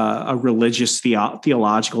religious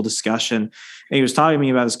theological discussion. And he was talking to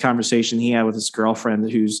me about this conversation he had with his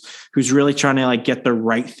girlfriend who's really trying to like get the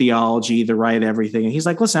right theology, the right everything. And he's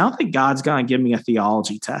like, listen, I don't think God's going to give me a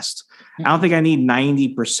theology test. I don't think I need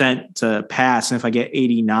 90% to pass. And if I get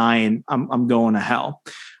 89, I'm going to hell.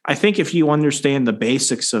 I think if you understand the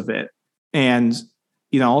basics of it, and,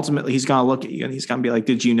 ultimately he's going to look at you and he's going to be like,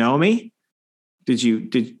 did you know me? Did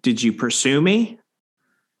you pursue me?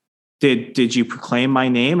 Did you proclaim my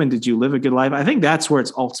name, and did you live a good life? I think that's where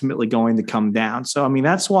it's ultimately going to come down. So, I mean,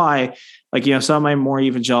 that's why, like, some of my more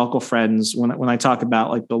evangelical friends, when I talk about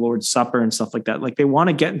like the Lord's Supper and stuff like that, like they want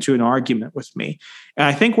to get into an argument with me. And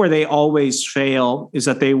I think where they always fail is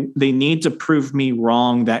that they need to prove me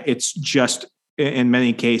wrong, that it's just, in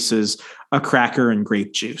many cases, a cracker and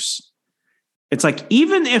grape juice. It's like,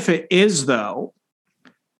 even if it is, though,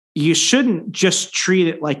 you shouldn't just treat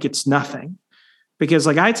it like it's nothing. Because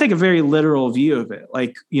like I take a very literal view of it.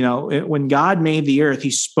 Like, when God made the earth,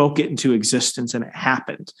 he spoke it into existence and it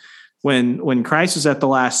happened. When Christ was at the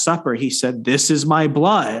Last Supper, he said, this is my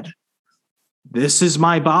blood. This is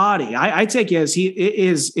my body. I take it as it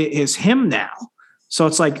is him now. So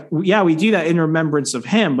it's like, yeah, we do that in remembrance of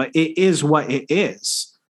him, but it is what it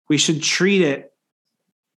is. We should treat it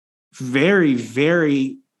very,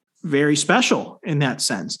 very, very special in that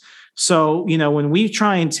sense. So, when we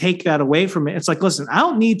try and take that away from it, it's like, listen, I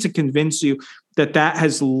don't need to convince you that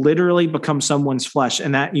has literally become someone's flesh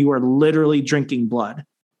and that you are literally drinking blood,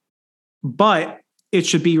 but it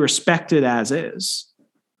should be respected as is.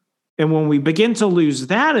 And when we begin to lose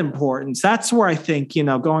that importance, that's where I think,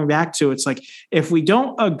 going back to, it's like, if we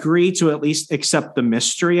don't agree to at least accept the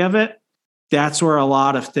mystery of it, that's where a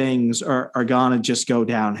lot of things are going to just go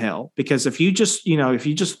downhill. Because if you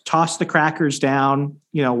just toss the crackers down,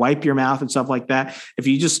 wipe your mouth and stuff like that, if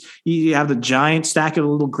you have the giant stack of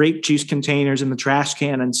little grape juice containers in the trash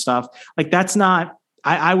can and stuff, like that's not,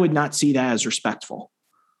 I would not see that as respectful.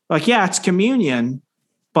 Like, yeah, it's communion,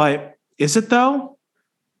 but is it though?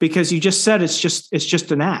 Because you just said it's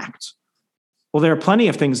just an act. Well, there are plenty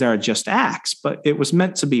of things that are just acts, but it was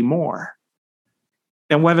meant to be more.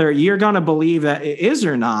 And whether you're going to believe that it is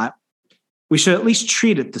or not, we should at least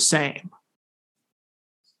treat it the same.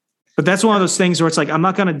 But that's one of those things where it's like, I'm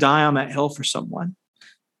not going to die on that hill for someone.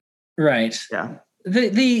 Right. Yeah.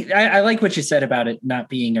 I like what you said about it not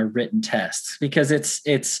being a written test, because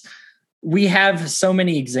it's we have so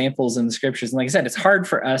many examples in the scriptures. And like I said, it's hard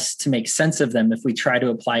for us to make sense of them if we try to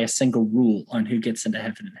apply a single rule on who gets into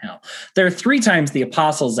heaven and hell. There are 3 times the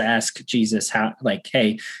apostles ask Jesus how, like,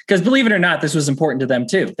 hey, because believe it or not, this was important to them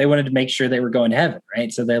too. They wanted to make sure they were going to heaven,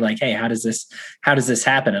 right? So they're like, hey, how does this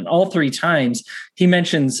happen? And all 3 times he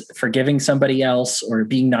mentions forgiving somebody else or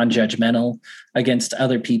being non-judgmental against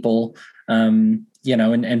other people, and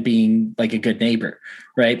being like a good neighbor.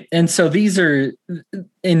 Right. And so these are,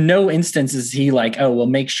 in no instance is he like, oh, well,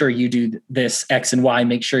 make sure you do this X and Y,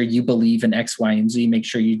 make sure you believe in X, Y, and Z, make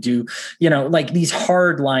sure you do, like these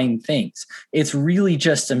hard line things. It's really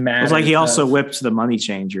just a matter. It's like he also whipped the money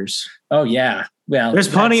changers. Oh yeah. Well, there's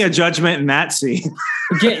plenty of judgment in that scene.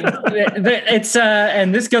 It's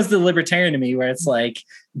and this goes to the libertarian to me, where it's like,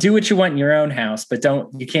 do what you want in your own house, but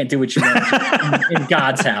you can't do what you want in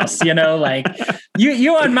God's house. Like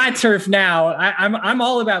you on my turf now. I'm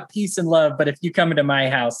all about peace and love, but if you come into my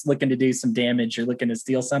house looking to do some damage or looking to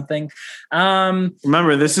steal something,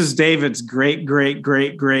 remember, this is David's great grandson.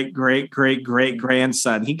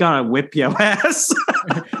 He gonna whip your ass.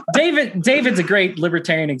 David's a great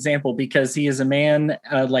libertarian example because he is a man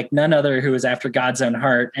like none other who is after God's own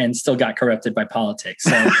heart and still got corrupted by politics.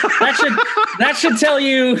 So that should tell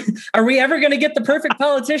you, are we ever going to get the perfect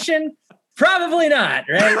politician? Probably not,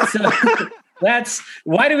 right? So that's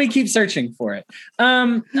why do we keep searching for it?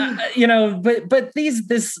 But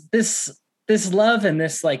this love and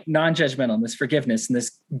this like non-judgmental and this forgiveness and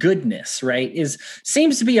this goodness, right,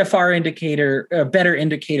 seems to be a better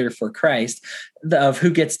indicator for Christ of who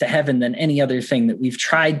gets to heaven than any other thing that we've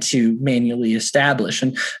tried to manually establish.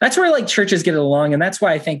 And that's where like churches get along. And that's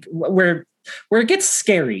why I think where it gets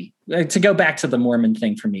scary, to go back to the Mormon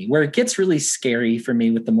thing for me, where it gets really scary for me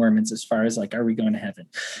with the Mormons as far as like, are we going to heaven,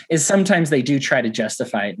 is sometimes they do try to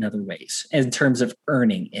justify it in other ways in terms of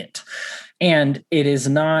earning it. And it is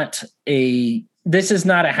not this is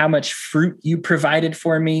not a how much fruit you provided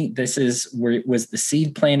for me. This is where was the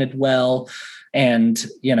seed planted well. And,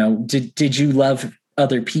 did you love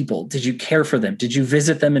other people? Did you care for them? Did you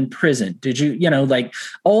visit them in prison? Did you, like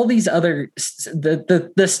all these other,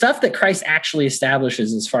 the stuff that Christ actually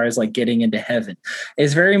establishes as far as like getting into heaven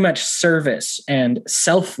is very much service and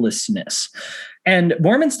selflessness. And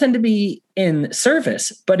Mormons tend to be in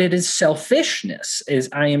service, but it is selfishness. Is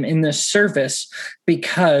I am in this service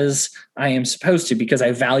because I am supposed to, because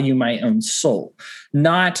I value my own soul,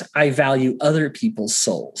 not I value other people's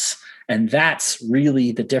souls. And that's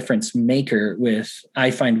really the difference maker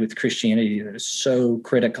I find with Christianity that is so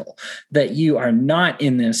critical, that you are not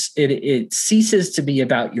in this. It ceases to be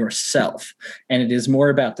about yourself and it is more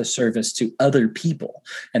about the service to other people.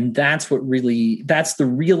 And that's the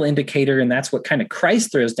real indicator. And that's what kind of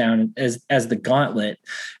Christ throws down as the gauntlet.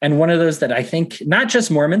 And one of those that I think not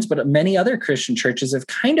just Mormons, but many other Christian churches have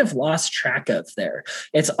kind of lost track of there.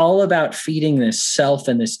 It's all about feeding this self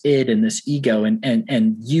and this id and this ego and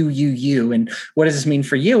you, and what does this mean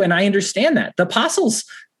for you? And I understand that. The apostles,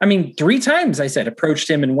 3 times I said, approached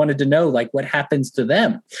him and wanted to know like what happens to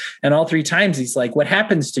them. And all 3 times he's like, what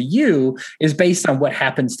happens to you is based on what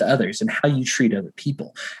happens to others and how you treat other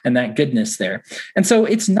people and that goodness there. And so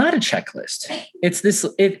it's not a checklist.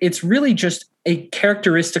 It's really just a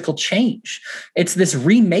characteristical change. It's this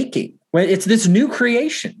remaking. It's this new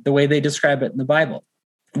creation, the way they describe it in the Bible,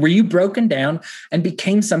 where you broken down and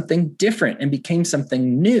became something different and became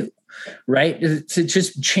something new. Right? To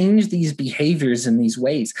just change these behaviors in these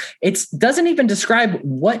ways. It doesn't even describe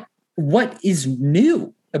what is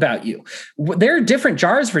new about you. There are different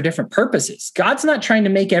jars for different purposes. God's not trying to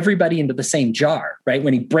make everybody into the same jar, right?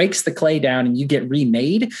 When he breaks the clay down and you get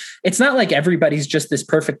remade, it's not like everybody's just this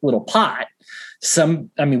perfect little pot.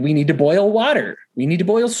 We need to boil water. We need to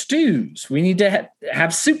boil stews. We need to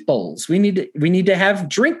have soup bowls. We need to have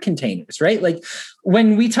drink containers, right? Like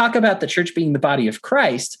when we talk about the church being the body of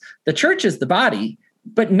Christ, the church is the body,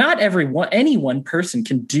 but not any one person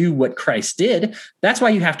can do what Christ did. That's why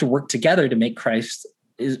you have to work together to make Christ's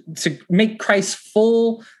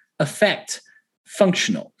full effect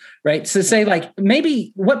functional, right? So say like,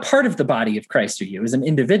 maybe what part of the body of Christ are you as an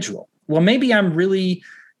individual? Well, maybe I'm really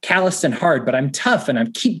calloused and hard, but I'm tough and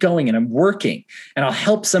I'm keep going and I'm working and I'll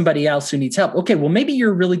help somebody else who needs help. Okay, well, maybe you're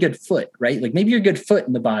a really good foot, right? Like maybe you're a good foot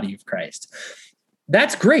in the body of Christ.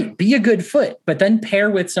 That's great. Be a good foot, but then pair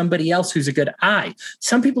with somebody else who's a good eye.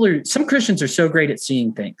 Some Christians are so great at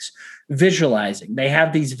seeing things, visualizing. They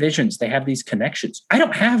have these visions. They have these connections. I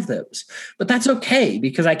don't have those, but that's okay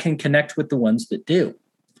because I can connect with the ones that do.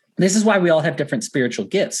 This is why we all have different spiritual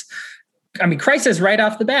gifts. Christ says right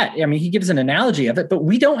off the bat, he gives an analogy of it, but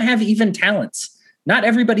we don't have even talents. Not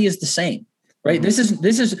everybody is the same. right? This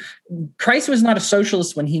is Christ was not a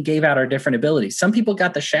socialist when he gave out our different abilities. Some people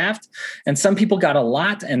got the shaft and some people got a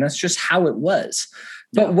lot, and that's just how it was.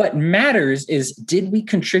 But what matters is, did we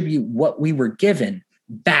contribute what we were given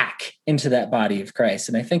back into that body of Christ?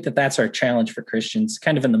 And I think that that's our challenge for Christians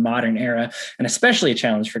kind of in the modern era, and especially a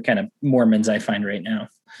challenge for kind of Mormons, I find right now.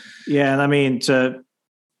 Yeah. And I mean, to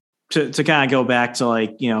kind of go back to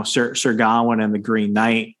like, Sir Gawain and the Green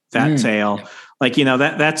Knight, that tale, like,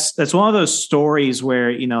 that's one of those stories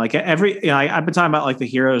where, like I've been talking about like the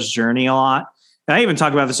hero's journey a lot. And I even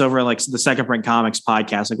talk about this over like the Second Print Comics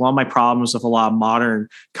podcast. Like one of my problems with a lot of modern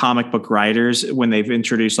comic book writers when they've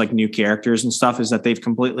introduced like new characters and stuff is that they've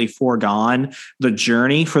completely foregone the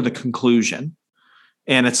journey for the conclusion.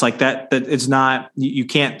 And it's like that it's not, you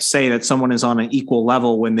can't say that someone is on an equal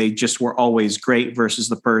level when they just were always great versus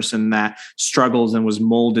the person that struggles and was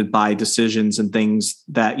molded by decisions and things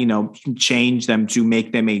that, change them to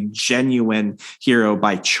make them a genuine hero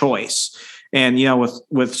by choice. And,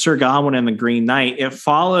 with Sir Gawain and the Green Knight, it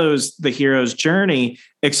follows the hero's journey,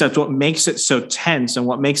 except what makes it so tense and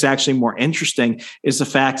what makes it actually more interesting is the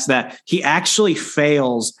fact that he actually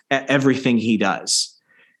fails at everything he does.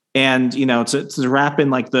 And, to wrap in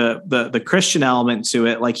like the Christian element to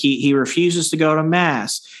it, like he refuses to go to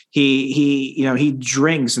mass. He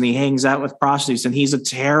drinks and he hangs out with prostitutes, and he's a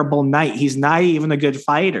terrible knight. He's not even a good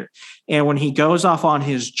fighter. And when he goes off on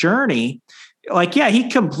his journey, like, yeah, he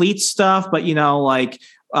completes stuff, but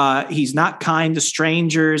he's not kind to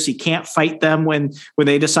strangers. He can't fight them when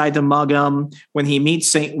they decide to mug him. When he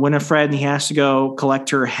meets Saint Winifred and he has to go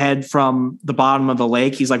collect her head from the bottom of the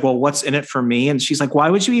lake, he's like, well, what's in it for me? And she's like,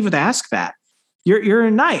 why would you even ask that? You're a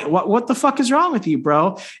knight. What the fuck is wrong with you,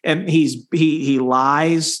 bro? And he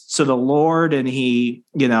lies to the Lord, and he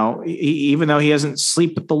even though he doesn't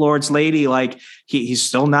sleep with the Lord's lady, like he's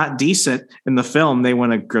still not decent. In the film, they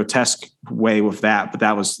went a grotesque way with that, but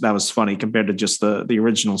that was funny compared to just the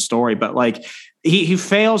original story. But like he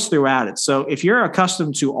fails throughout it. So if you're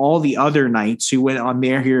accustomed to all the other knights who went on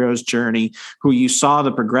their hero's journey, who you saw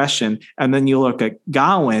the progression, and then you look at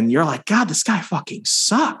Gawain, you're like, God, this guy fucking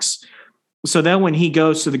sucks. So then when he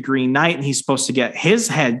goes to the Green Knight and he's supposed to get his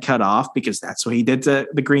head cut off because that's what he did to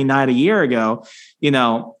the Green Knight a year ago,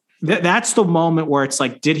 that's the moment where it's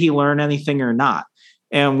like, did he learn anything or not?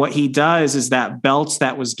 And what he does is that belt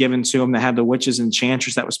that was given to him that had the witches and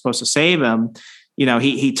enchantress that was supposed to save him,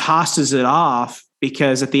 he tosses it off,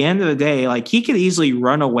 because at the end of the day, like he could easily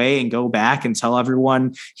run away and go back and tell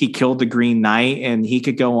everyone he killed the Green Knight and he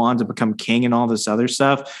could go on to become king and all this other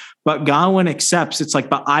stuff. But Gawain accepts. It's like,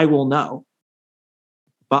 but I will know.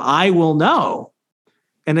 But I will know.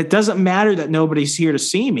 And it doesn't matter that nobody's here to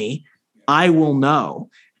see me. I will know.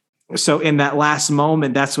 So in that last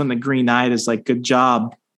moment, that's when the Green Knight is like, good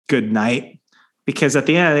job, good night. Because at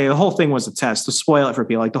the end of the day, the whole thing was a test. To spoil it for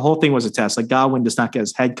people, like the whole thing was a test. Like Gawain does not get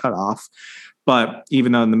his head cut off. But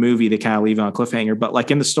even though in the movie, they kind of leave it on a cliffhanger. But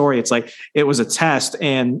like in the story, it's like it was a test.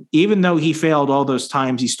 And even though he failed all those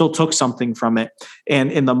times, he still took something from it. And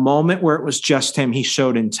in the moment where it was just him, he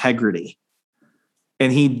showed integrity.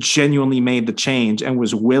 And he genuinely made the change and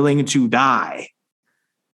was willing to die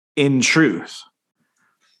in truth.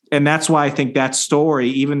 And that's why I think that story,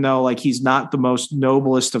 even though like he's not the most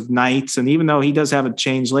noblest of knights, and even though he does have a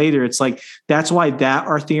change later, it's like, that's why that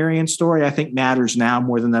Arthurian story, I think, matters now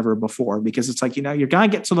more than ever before, because it's like, you're going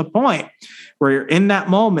to get to the point where you're in that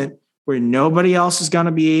moment where nobody else is going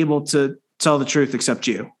to be able to tell the truth except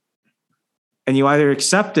you. And you either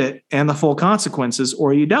accept it and the full consequences,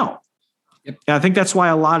 or you don't. Yep. And I think that's why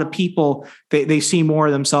a lot of people, they see more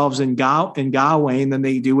of themselves in Gawain than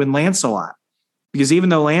they do in Lancelot. Because even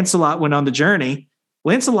though Lancelot went on the journey,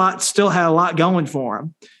 Lancelot still had a lot going for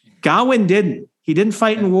him. Gawain didn't. He didn't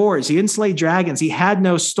fight in wars. He didn't slay dragons. He had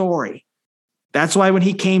no story. That's why when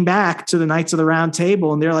he came back to the Knights of the Round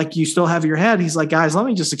Table and they're like, you still have your head. He's like, guys, let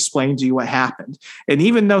me just explain to you what happened. And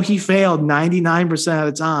even though he failed 99% of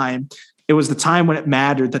the time, it was the time when it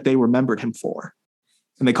mattered that they remembered him for.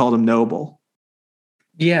 And they called him noble.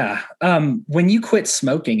 Yeah. When you quit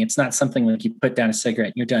smoking, it's not something like you put down a cigarette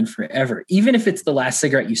and you're done forever. Even if it's the last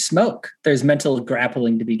cigarette you smoke, there's mental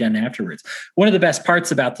grappling to be done afterwards. One of the best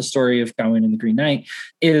parts about the story of Gawain and the Green Knight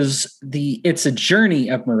is it's a journey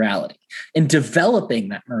of morality and developing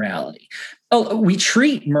that morality. Oh, we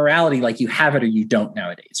treat morality like you have it or you don't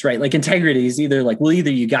nowadays, right? Like integrity is either like, well,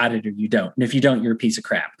 either you got it or you don't. And if you don't, you're a piece of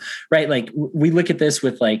crap, right? Like we look at this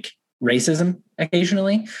with like racism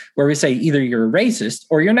occasionally, where we say either you're a racist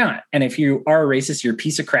or you're not. And if you are a racist, you're a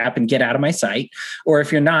piece of crap and get out of my sight. Or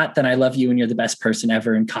if you're not, then I love you and you're the best person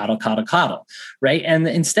ever and coddle, coddle, coddle. Right. And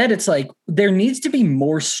instead it's like, there needs to be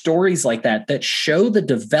more stories like that show the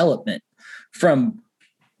development from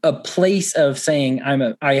a place of saying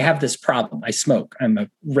I have this problem. I smoke. I'm a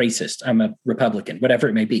racist. I'm a Republican, whatever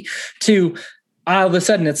it may be, to all of a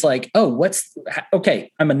sudden it's like, oh,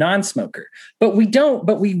 okay, I'm a non-smoker. But we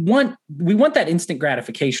want that instant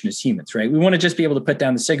gratification as humans, right? We want to just be able to put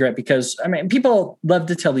down the cigarette because, I mean, people love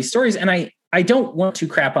to tell these stories, and I don't want to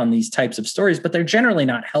crap on these types of stories, but they're generally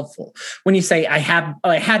not helpful. When you say I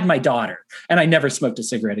had my daughter and I never smoked a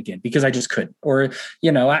cigarette again because I just couldn't, or,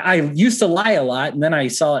 you know, I used to lie a lot and then I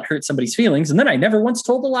saw it hurt somebody's feelings and then I never once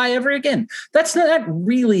told a lie ever again. That's not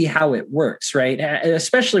really how it works, right?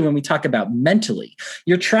 Especially when we talk about mentally,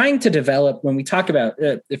 you're trying to develop, when we talk about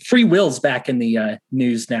free will's back in the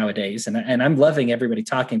news nowadays. And I'm loving everybody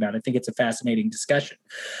talking about it. I think it's a fascinating discussion,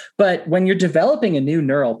 but when you're developing a new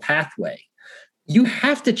neural pathway, you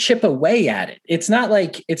have to chip away at it. It's not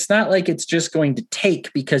like it's just going to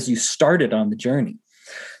take because you started on the journey.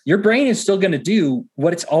 Your brain is still going to do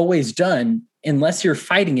what it's always done unless you're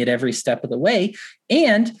fighting it every step of the way.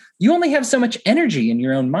 And you only have so much energy in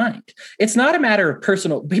your own mind. It's not a matter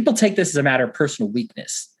of people take this as a matter of personal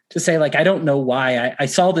weakness to say, like, I don't know why I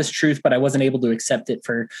saw this truth, but I wasn't able to accept it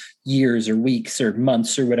for years or weeks or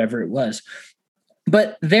months or whatever it was.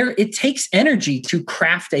 But it takes energy to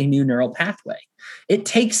craft a new neural pathway. It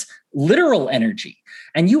takes literal energy,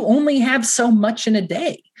 and you only have so much in a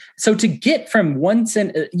day. So to get from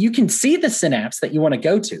you can see the synapse that you want to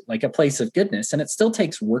go to, like a place of goodness, and it still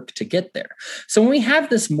takes work to get there. So when we have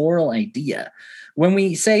this moral idea, when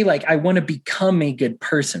we say, like, I want to become a good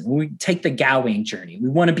person, when we take the Gawain journey, we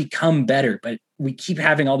want to become better, but we keep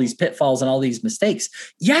having all these pitfalls and all these mistakes.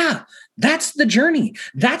 Yeah, that's the journey.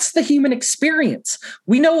 That's the human experience.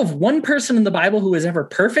 We know of one person in the Bible who was ever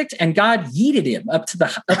perfect, and God yeeted him up to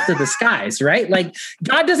the skies, right? Like,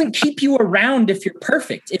 God doesn't keep you around if you're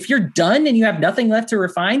perfect. If you're done and you have nothing left to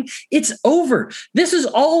refine, it's over. This is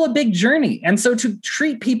all a big journey. And so to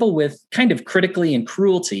treat people with kind of critically and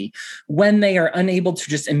cruelty when they are unable to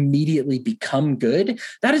just immediately become good,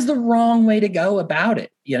 that is the wrong way to go about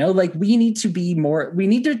it. You know, like, we need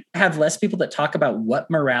to have less people that talk about what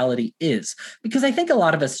morality is, because I think a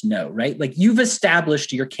lot of us know, right? Like, you've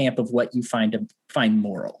established your camp of what you find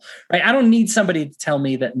moral, right? I don't need somebody to tell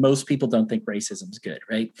me that most people don't think racism is good,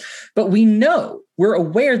 right? But we're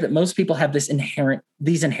aware that most people have these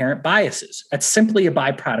inherent biases. That's simply a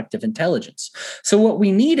byproduct of intelligence. So what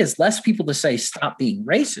we need is less people to say, stop being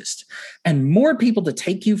racist, and more people to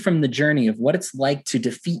take you from the journey of what it's like to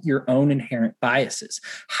defeat your own inherent biases,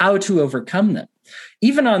 how to overcome them.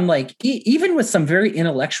 Even with some very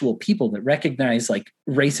intellectual people that recognize, like,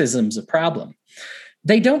 racism's a problem,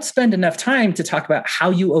 they don't spend enough time to talk about how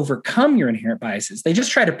you overcome your inherent biases. They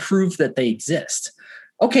just try to prove that they exist.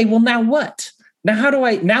 Okay, well, now what? Now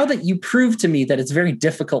now that you prove to me that it's very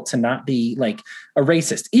difficult to not be, like, a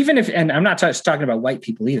racist, even if, and I'm not just talking about white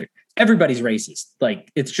people either, everybody's racist.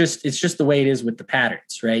 Like, it's just the way it is with the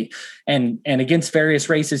patterns, right? And against various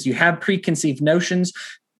races, you have preconceived notions.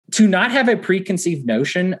 To not have a preconceived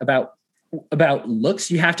notion about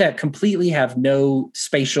looks, you have to completely have no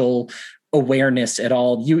spatial awareness at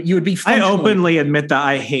all. You would be I openly admit that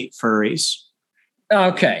I hate furries.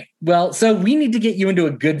 Okay. Well, so we need to get you into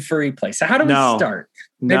a good furry place. So how do we start?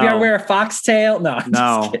 Maybe I wear a foxtail? No.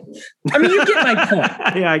 Just kidding. I mean, you get my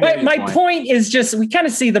point. Yeah, I get my point is just, we kind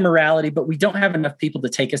of see the morality, but we don't have enough people to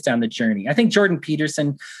take us down the journey. I think Jordan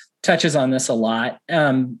Peterson touches on this a lot,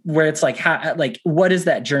 where it's like, what is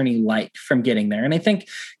that journey like from getting there? And I think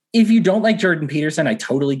if you don't like Jordan Peterson, I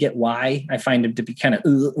totally get why. I find him to be kind of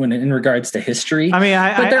when in regards to history. I mean,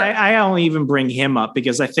 I only even bring him up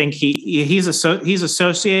because I think he's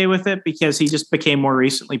associated with it because he just became more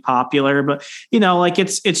recently popular. But, you know, like,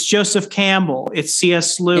 it's Joseph Campbell, it's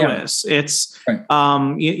C.S. Lewis, it's it's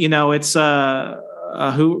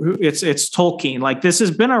Tolkien. Like, this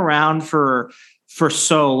has been around for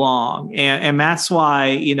so long, and that's why,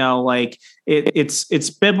 you know, like, it's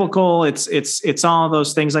biblical. It's all of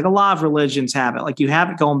those things. Like, a lot of religions have it. Like, you have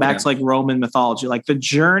it going back to, like, Roman mythology. Like, the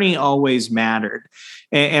journey always mattered.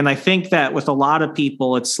 And I think that with a lot of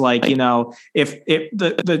people, it's like, you know,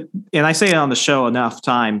 and I say it on the show enough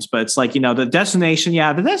times, but it's like, you know, the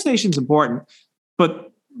destination's important,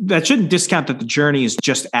 but that shouldn't discount that the journey is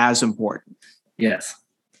just as important. Yes.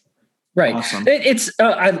 Right. Awesome.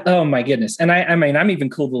 Oh my goodness. And I mean, I'm even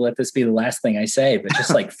cool to let this be the last thing I say, but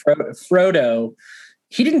just like Frodo,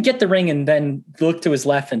 he didn't get the ring and then look to his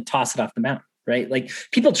left and toss it off the mountain, right? Like,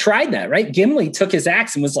 people tried that, right? Gimli took his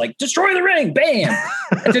axe and was like, destroy the ring, bam.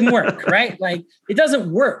 It didn't work, right? Like, it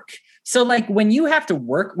doesn't work. So, like, when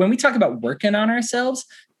we talk about working on ourselves,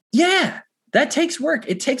 yeah, That takes work.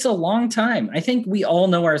 It takes a long time. I think we all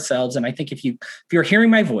know ourselves. And I think if you're hearing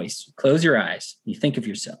my voice, close your eyes, you think of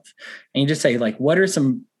yourself and you just say, like, what are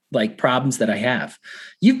some like problems that I have?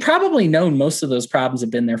 You've probably known most of those problems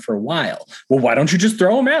have been there for a while. Well, why don't you just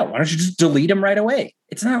throw them out? Why don't you just delete them right away?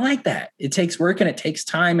 It's not like that. It takes work and it takes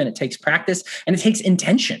time and it takes practice and it takes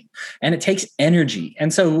intention and it takes energy.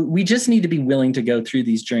 And so we just need to be willing to go through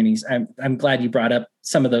these journeys. I'm glad you brought up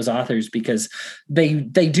some of those authors because they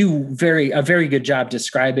do a very good job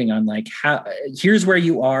describing on like how, here's where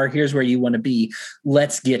you are, here's where you want to be.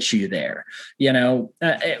 Let's get you there. You know,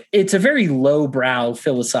 it's a very lowbrow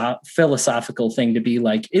philosophical thing to be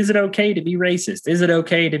like, is it okay to be racist? Is it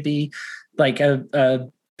okay to be like a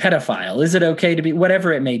pedophile? Is it okay to be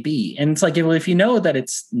whatever it may be? And it's like, well, if you know that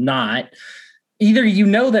it's not, either you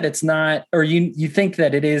know that it's not, or you think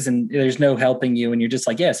that it is, and there's no helping you, and you're just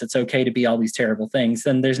like, yes, it's okay to be all these terrible things,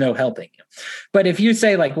 then there's no helping you. But if you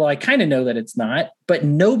say like, well, I kind of know that it's not, but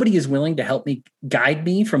nobody is willing to help me guide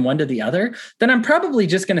me from one to the other, then I'm probably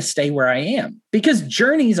just going to stay where I am, because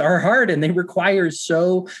journeys are hard and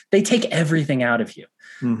they take everything out of you.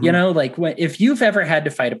 Mm-hmm. You know, like if you've ever had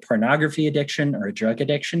to fight a pornography addiction or a drug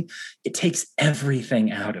addiction, it takes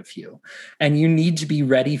everything out of you and you need to be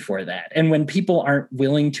ready for that. And when people aren't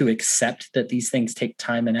willing to accept that these things take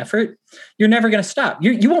time and effort, you're never going to stop.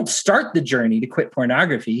 You won't start the journey to quit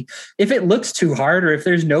pornography if it looks too hard or if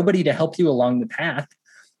there's nobody to help you along the path.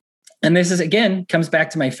 And this is, again, comes back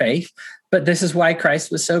to my faith, but this is why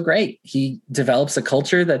Christ was so great. He develops a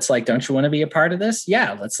culture that's like, don't you want to be a part of this?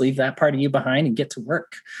 Yeah, let's leave that part of you behind and get to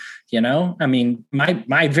work. You know, I mean,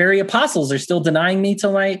 my very apostles are still denying me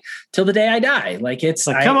till the day I die. Like it's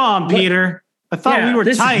like, come on, Peter. I thought we were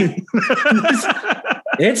tight.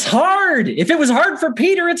 It's hard. If it was hard for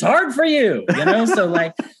Peter, it's hard for you. You know, so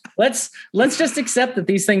like, let's just accept that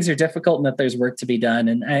these things are difficult and that there's work to be done.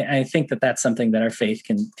 And I think that that's something that our faith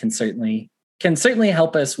can certainly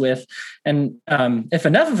help us with. And if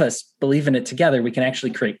enough of us believe in it together, we can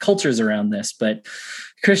actually create cultures around this. But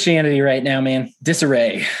Christianity right now, man,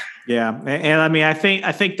 disarray. Yeah. And I mean, I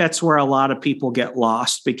think that's where a lot of people get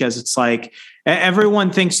lost, because it's like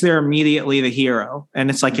everyone thinks they're immediately the hero.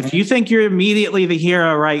 And it's like, if you think you're immediately the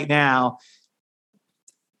hero right now,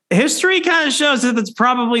 history kind of shows that that's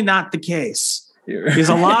probably not the case. Because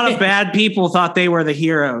a lot of bad people thought they were the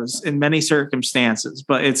heroes in many circumstances,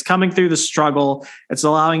 but it's coming through the struggle. It's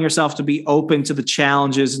allowing yourself to be open to the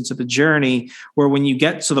challenges and to the journey, where when you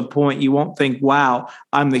get to the point, you won't think, wow,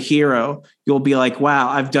 I'm the hero. You'll be like, wow,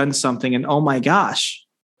 I've done something. And oh my gosh,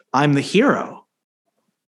 I'm the hero.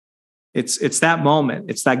 It's that moment.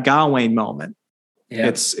 It's that Gawain moment. Yeah.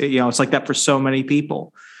 It's like that for so many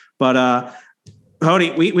people. But,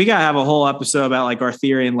 Hody, we got to have a whole episode about like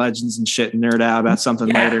Arthurian legends and shit and nerd out about something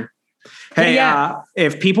later. Hey,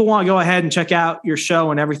 if people want to go ahead and check out your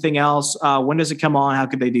show and everything else, when does it come on? How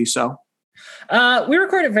could they do so? We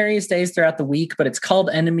record it various days throughout the week, but it's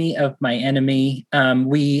called Enemy of My Enemy.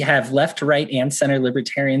 We have left, right, and center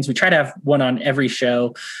libertarians. We try to have one on every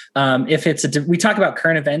show. We talk about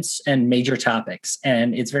current events and major topics,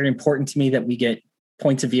 and it's very important to me that we get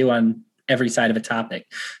points of view on every side of a topic.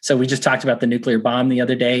 So we just talked about the nuclear bomb the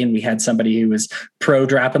other day, and we had somebody who was pro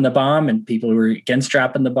dropping the bomb and people who were against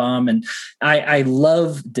dropping the bomb. And I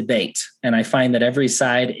love debate. And I find that every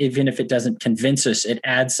side, even if it doesn't convince us, it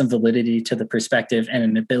adds some validity to the perspective and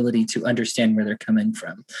an ability to understand where they're coming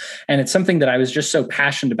from. And it's something that I was just so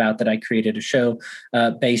passionate about that I created a show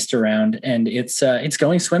based around, and it's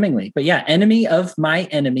going swimmingly. But yeah, Enemy of My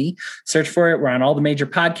Enemy, search for it. We're on all the major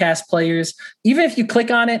podcast players. Even if you click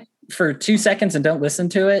on it for 2 seconds and don't listen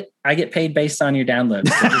to it, I get paid based on your downloads.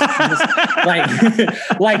 So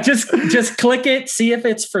just click it, see if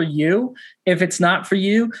it's for you. If it's not for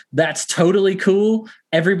you, that's totally cool.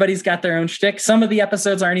 Everybody's got their own shtick. Some of the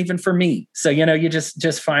episodes aren't even for me. So, you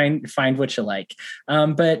just find what you like.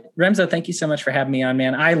 But Remzo, thank you so much for having me on,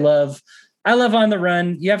 man. I love On the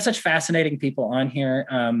Run. You have such fascinating people on here.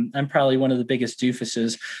 I'm probably one of the biggest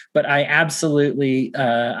doofuses, but I absolutely,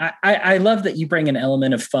 I love that you bring an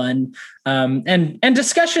element of fun and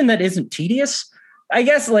discussion that isn't tedious. I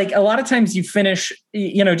guess like a lot of times you finish, do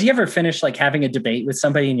you ever finish like having a debate with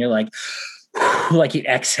somebody and you're like you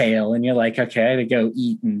exhale and you're like, okay, I had to go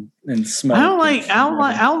eat and smoke. I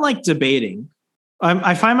don't like debating.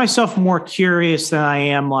 I find myself more curious than I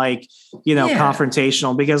am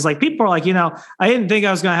confrontational, because like people are like, I didn't think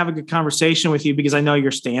I was going to have a good conversation with you because I know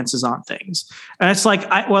your stances on things. And it's like,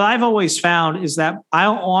 what I've always found is that I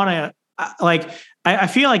don't want to I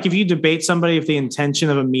feel like if you debate somebody with the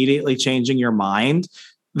intention of immediately changing your mind,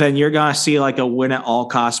 then you're going to see like a win at all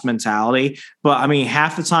cost mentality. But I mean,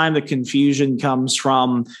 half the time the confusion comes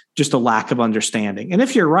from just a lack of understanding. And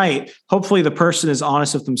if you're right, hopefully the person is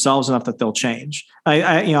honest with themselves enough that they'll change.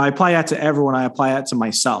 I apply that to everyone. I apply that to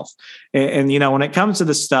myself. And when it comes to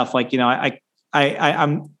this stuff, like,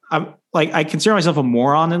 I'm like, I consider myself a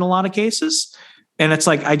moron in a lot of cases. And it's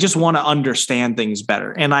like, I just want to understand things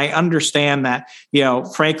better. And I understand that,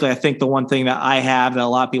 frankly, I think the one thing that I have that a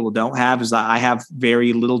lot of people don't have is that I have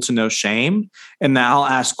very little to no shame, and that I'll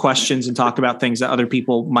ask questions and talk about things that other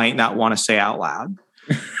people might not want to say out loud.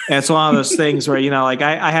 And it's one of those things where, like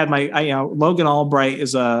I had Logan Albright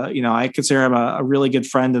is I consider him a really good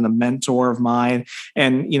friend and a mentor of mine.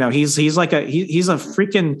 And, he's a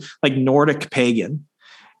freaking like Nordic pagan.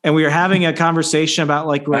 And we were having a conversation about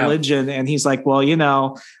like religion. Wow. And he's like,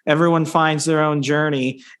 well, everyone finds their own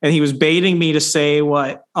journey. And he was baiting me to say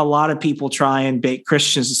what a lot of people try and bait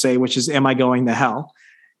Christians to say, which is, am I going to hell?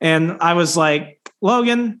 And I was like,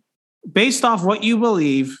 Logan, based off what you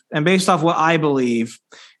believe and based off what I believe,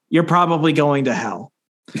 you're probably going to hell.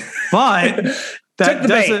 But that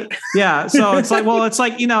doesn't, yeah. So it's like, well, it's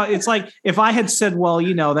like if I had said, well,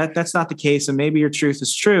 that's not the case, and maybe your truth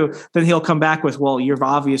is true, then he'll come back with, well, you're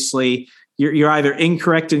obviously, you're either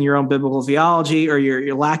incorrect in your own biblical theology or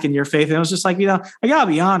you're lacking your faith. And it was just like, I gotta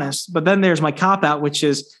be honest. But then there's my cop out, which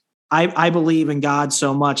is I believe in God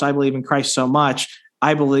so much. I believe in Christ so much.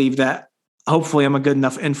 I believe that hopefully I'm a good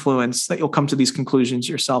enough influence that you'll come to these conclusions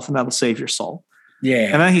yourself, and that'll save your soul.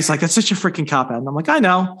 Yeah. And then he's like, that's such a freaking cop out. And I'm like, I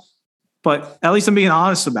know. But at least I'm being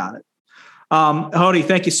honest about it. Hody,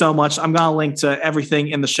 thank you so much. I'm going to link to everything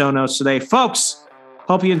in the show notes today. Folks,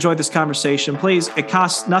 hope you enjoyed this conversation. Please, it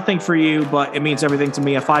costs nothing for you, but it means everything to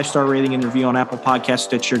me. A 5-star rating and review on Apple Podcasts,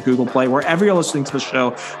 Stitcher, Google Play, wherever you're listening to the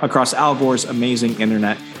show across Al Gore's amazing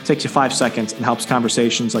internet. It takes you 5 seconds and helps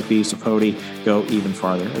conversations like these with Hody go even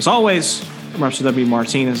farther. As always, I'm Remzo W.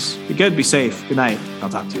 Martinez. Be good, be safe. Good night. I'll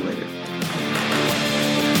talk to you later.